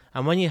it.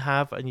 And when you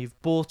have, and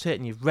you've bought it,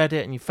 and you've read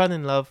it, and you fell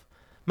in love,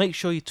 make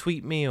sure you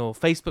tweet me or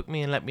Facebook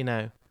me and let me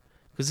know.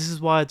 Because this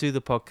is why I do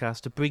the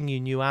podcast, to bring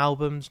you new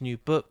albums, new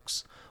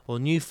books, or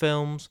new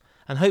films.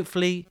 And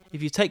hopefully,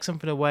 if you take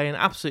something away and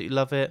absolutely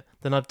love it,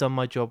 then I've done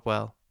my job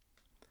well.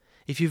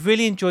 If you've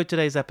really enjoyed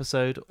today's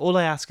episode, all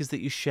I ask is that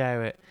you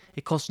share it.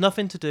 It costs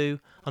nothing to do,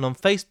 and on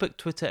Facebook,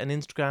 Twitter and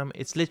Instagram,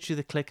 it's literally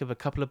the click of a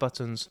couple of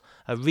buttons.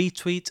 A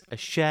retweet, a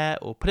share,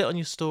 or put it on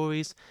your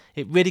stories.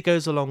 It really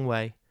goes a long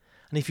way.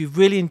 And if you've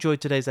really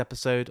enjoyed today's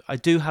episode, I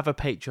do have a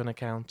Patreon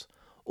account.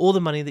 All the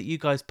money that you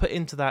guys put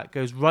into that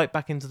goes right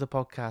back into the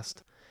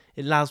podcast.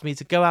 It allows me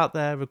to go out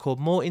there, record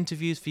more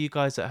interviews for you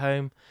guys at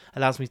home,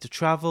 allows me to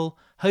travel,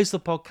 host the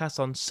podcast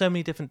on so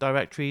many different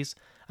directories,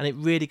 and it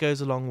really goes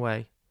a long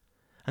way.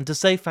 And to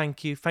say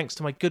thank you, thanks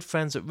to my good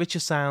friends at Richer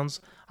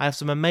Sounds, I have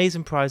some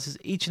amazing prizes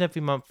each and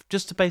every month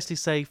just to basically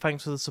say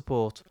thanks for the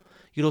support.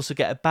 You'll also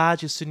get a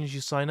badge as soon as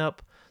you sign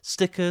up,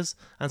 stickers,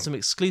 and some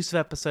exclusive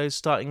episodes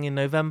starting in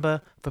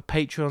November for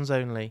Patreons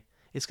only.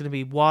 It's going to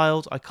be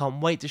wild. I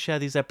can't wait to share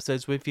these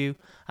episodes with you,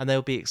 and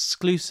they'll be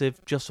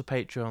exclusive just for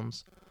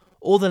Patreons.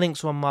 All the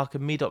links are on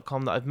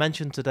markandme.com that I've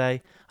mentioned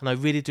today, and I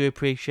really do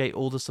appreciate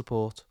all the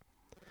support.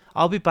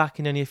 I'll be back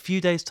in only a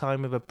few days'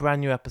 time with a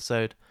brand new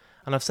episode,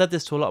 and I've said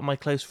this to a lot of my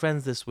close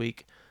friends this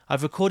week.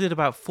 I've recorded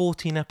about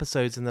 14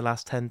 episodes in the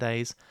last 10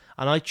 days,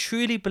 and I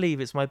truly believe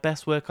it's my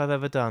best work I've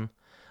ever done.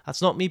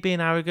 That's not me being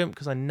arrogant,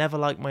 because I never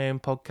like my own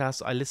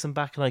podcasts. I listen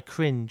back and I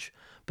cringe.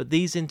 But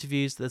these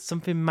interviews, there's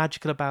something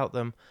magical about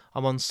them.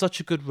 I'm on such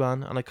a good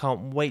run, and I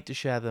can't wait to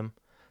share them.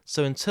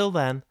 So until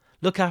then,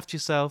 look after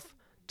yourself,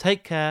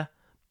 take care,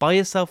 buy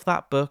yourself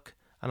that book,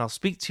 and I'll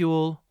speak to you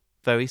all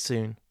very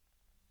soon.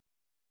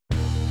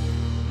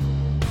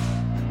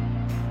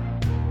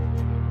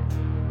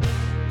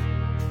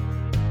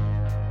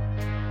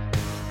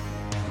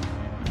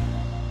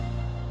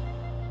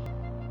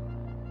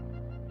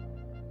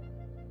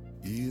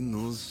 Y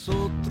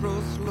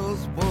nosotros los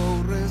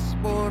pobres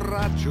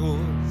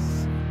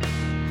borrachos,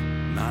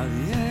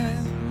 nadie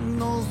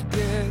nos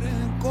quiere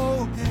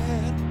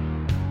coger.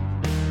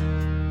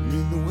 Ni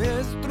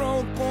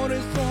nuestro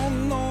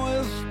corazón no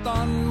es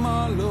tan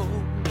malo,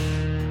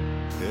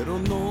 pero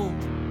no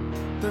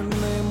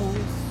tenemos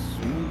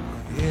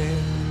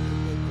mujer.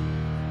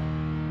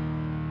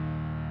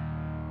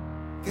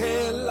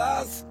 Qué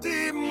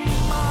lástima,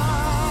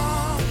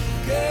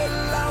 qué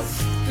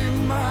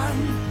lástima.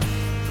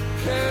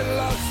 Qué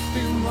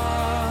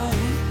lástima,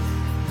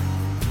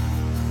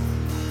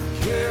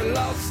 qué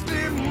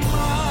lástima,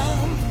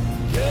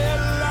 qué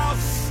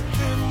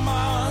lástima,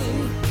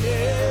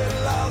 qué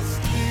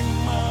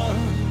lástima.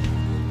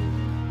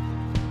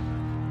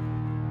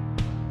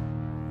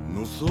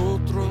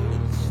 Nosotros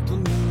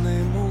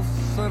tenemos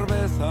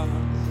cervezas,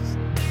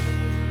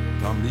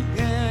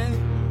 también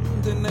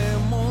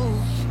tenemos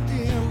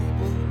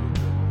tiempo.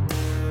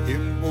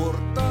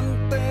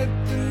 Importante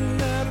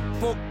tener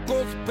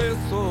pocos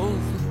pesos,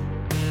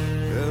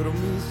 pero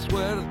mi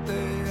suerte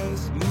es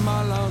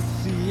mala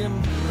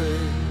siempre.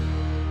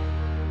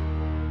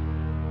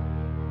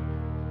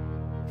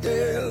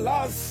 Qué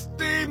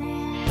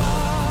lástima,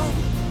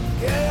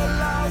 qué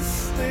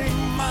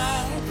lástima,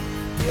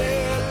 qué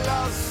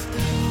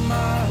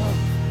lástima,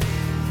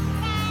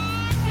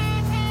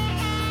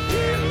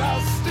 qué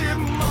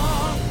lástima,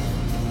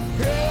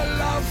 qué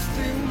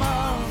lástima,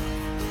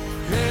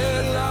 qué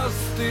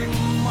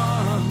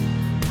lástima.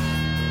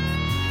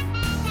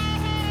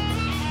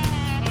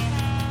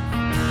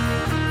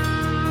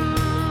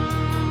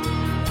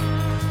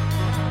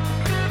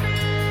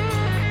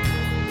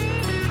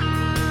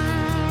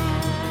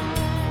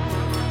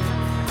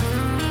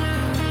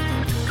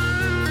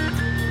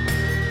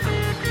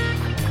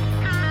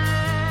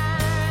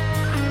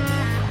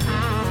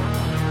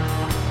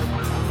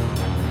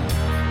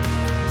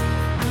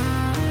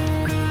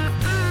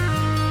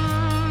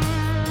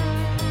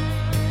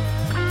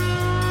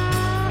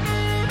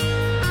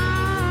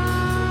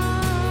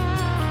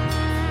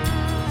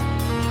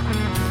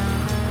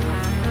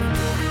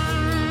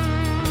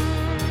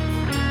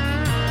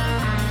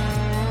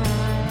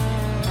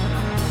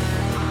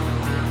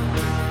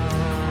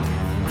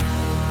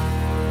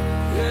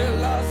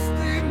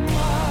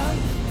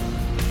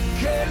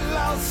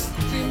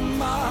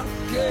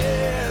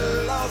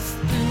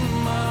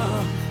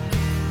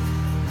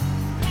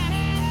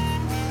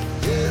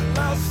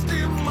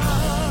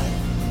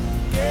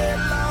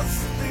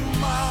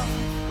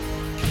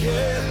 Qué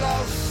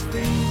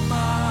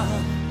lástima.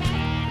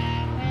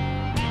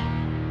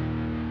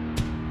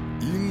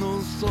 Y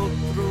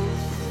nosotros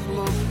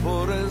los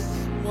pobres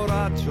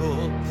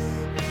borrachos,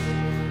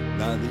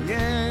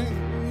 nadie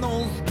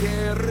nos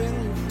quiere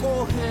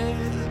coger.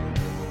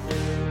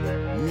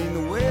 Ni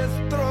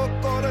nuestro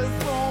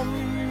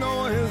corazón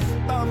no es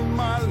tan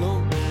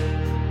malo,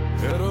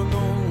 pero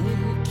no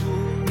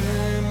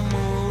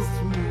tenemos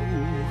mujer.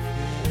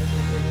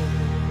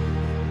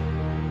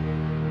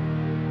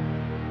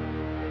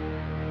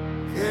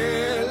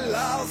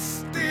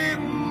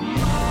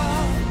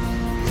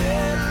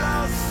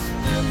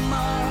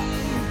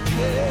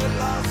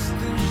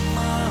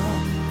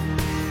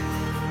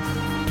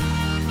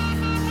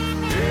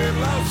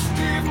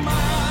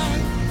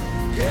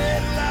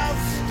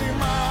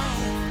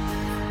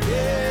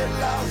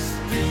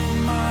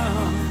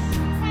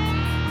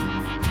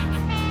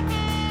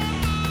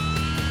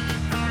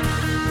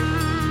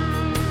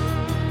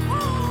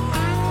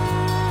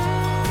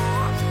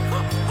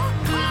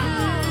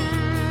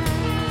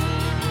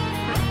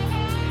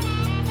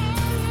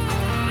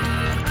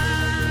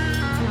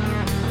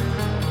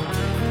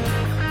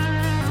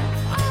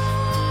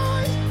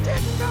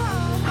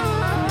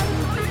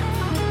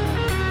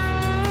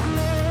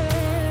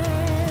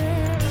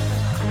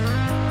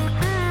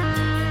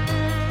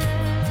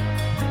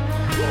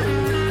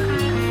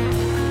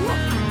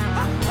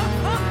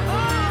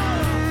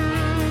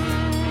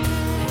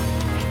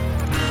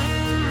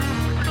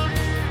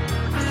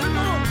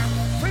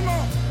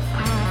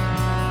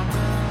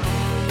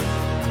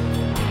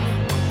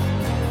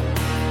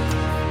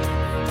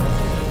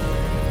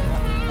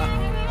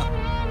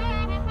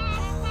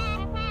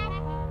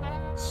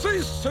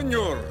 Sí,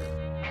 señor.